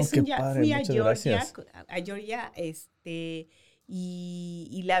 fui a Georgia,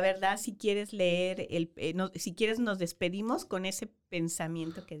 y la verdad, si quieres leer, si quieres nos despedimos con ese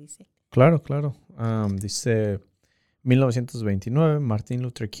pensamiento que dice. Claro. Dice 1929, Martin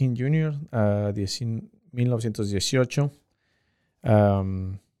Luther King Jr., 1918.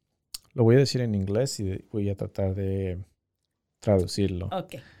 Lo voy a decir en inglés y voy a tratar de traducirlo.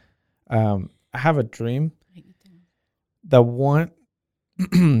 Okay. I have a dream that one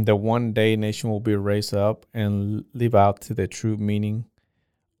day nation will be raised up and live out to the true meaning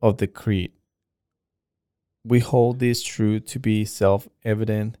of the creed. We hold this truth to be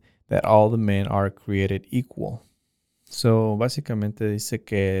self-evident that all the men are created equal. So, básicamente dice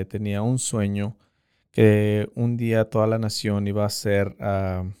que tenía un sueño que un día toda la nación iba a ser,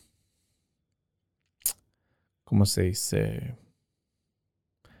 ¿cómo se dice?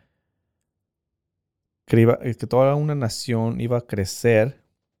 Que toda una nación iba a crecer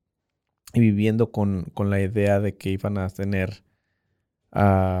y viviendo con la idea de que iban a tener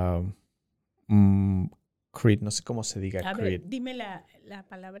creed, no sé cómo se diga a creed. Ver, dime la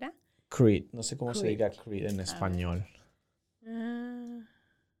palabra. Creed, no sé cómo se diga creed en español.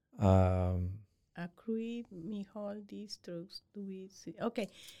 A creed, me hold these truths to be... Ok,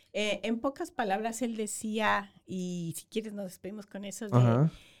 en pocas palabras él decía, y si quieres nos despedimos con eso,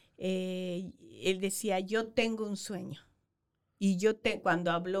 él decía, yo tengo un sueño. Y cuando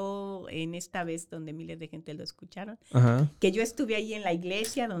habló en esta vez donde miles de gente lo escucharon, que yo estuve ahí en la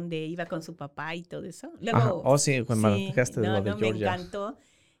iglesia donde iba con su papá y todo eso. Luego, sí, cuando me dejaste de lo de Georgia. Me encantó.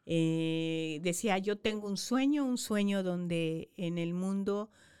 Decía, yo tengo un sueño donde en el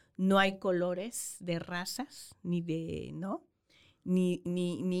mundo no hay colores de razas, ni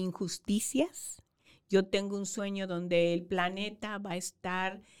injusticias. Yo tengo un sueño donde el planeta va a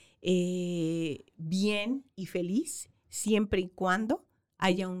estar bien y feliz, siempre y cuando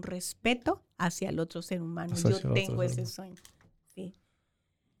haya un respeto hacia el otro ser humano. Yo tengo ese sueño. Sí.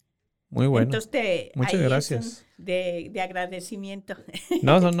 Muy bueno. Entonces, muchas gracias. De agradecimiento.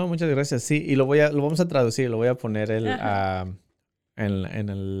 No, muchas gracias. Sí, y lo vamos a traducir, lo voy a poner en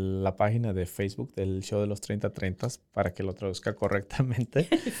en la página de Facebook del show de los 3030 para que lo traduzca correctamente.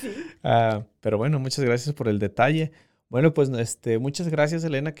 Sí. Pero bueno, muchas gracias por el detalle. Bueno, pues muchas gracias,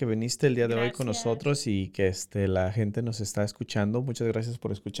 Elena, que viniste el día de hoy con Gracias. nosotros y que la gente nos está escuchando. Muchas gracias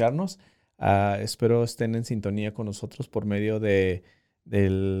por escucharnos. Espero estén en sintonía con nosotros por medio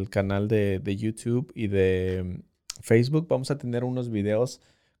del canal de YouTube y de Facebook. Vamos a tener unos videos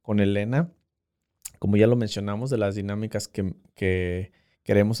con Elena, como ya lo mencionamos, de las dinámicas que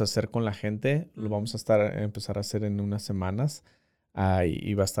queremos hacer con la gente. Lo vamos a empezar a hacer en unas semanas.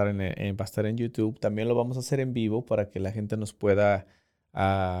 Y va a estar va a estar en YouTube. También lo vamos a hacer en vivo para que la gente nos pueda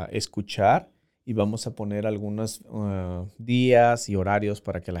escuchar. Y vamos a poner algunos días y horarios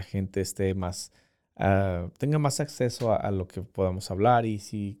para que la gente esté tenga más acceso a lo que podamos hablar. Y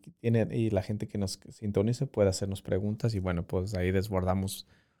la gente que nos sintonice pueda hacernos preguntas. Y bueno, pues ahí desbordamos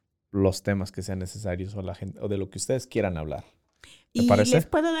los temas que sean necesarios o de lo que ustedes quieran hablar. ¿Te Y parece? les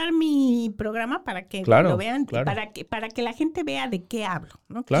puedo dar mi programa para que Claro, lo vean, claro. para que la gente vea de qué hablo,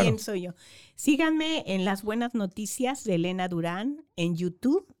 ¿no? Claro. ¿Quién soy yo? Síganme en las buenas noticias de Elena Duran en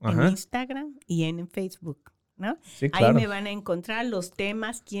YouTube, Ajá. en Instagram y en Facebook, ¿no? Sí, claro. Ahí me van a encontrar los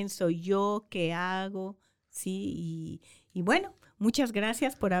temas, quién soy yo, qué hago, ¿sí? Y bueno, muchas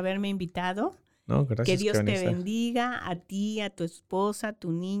gracias por haberme invitado. No, gracias. Que Dios te viniste. bendiga, a ti, a tu esposa, a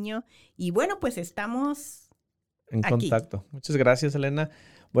tu niño. Y bueno, pues estamos En aquí. contacto. Muchas gracias, Elena.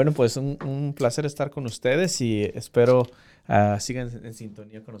 Bueno, pues un placer estar con ustedes y espero sigan en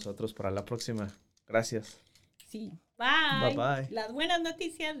sintonía con nosotros para la próxima. Gracias. Sí. Bye. Bye, bye. Las buenas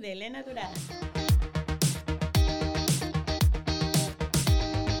noticias de Elena Duran.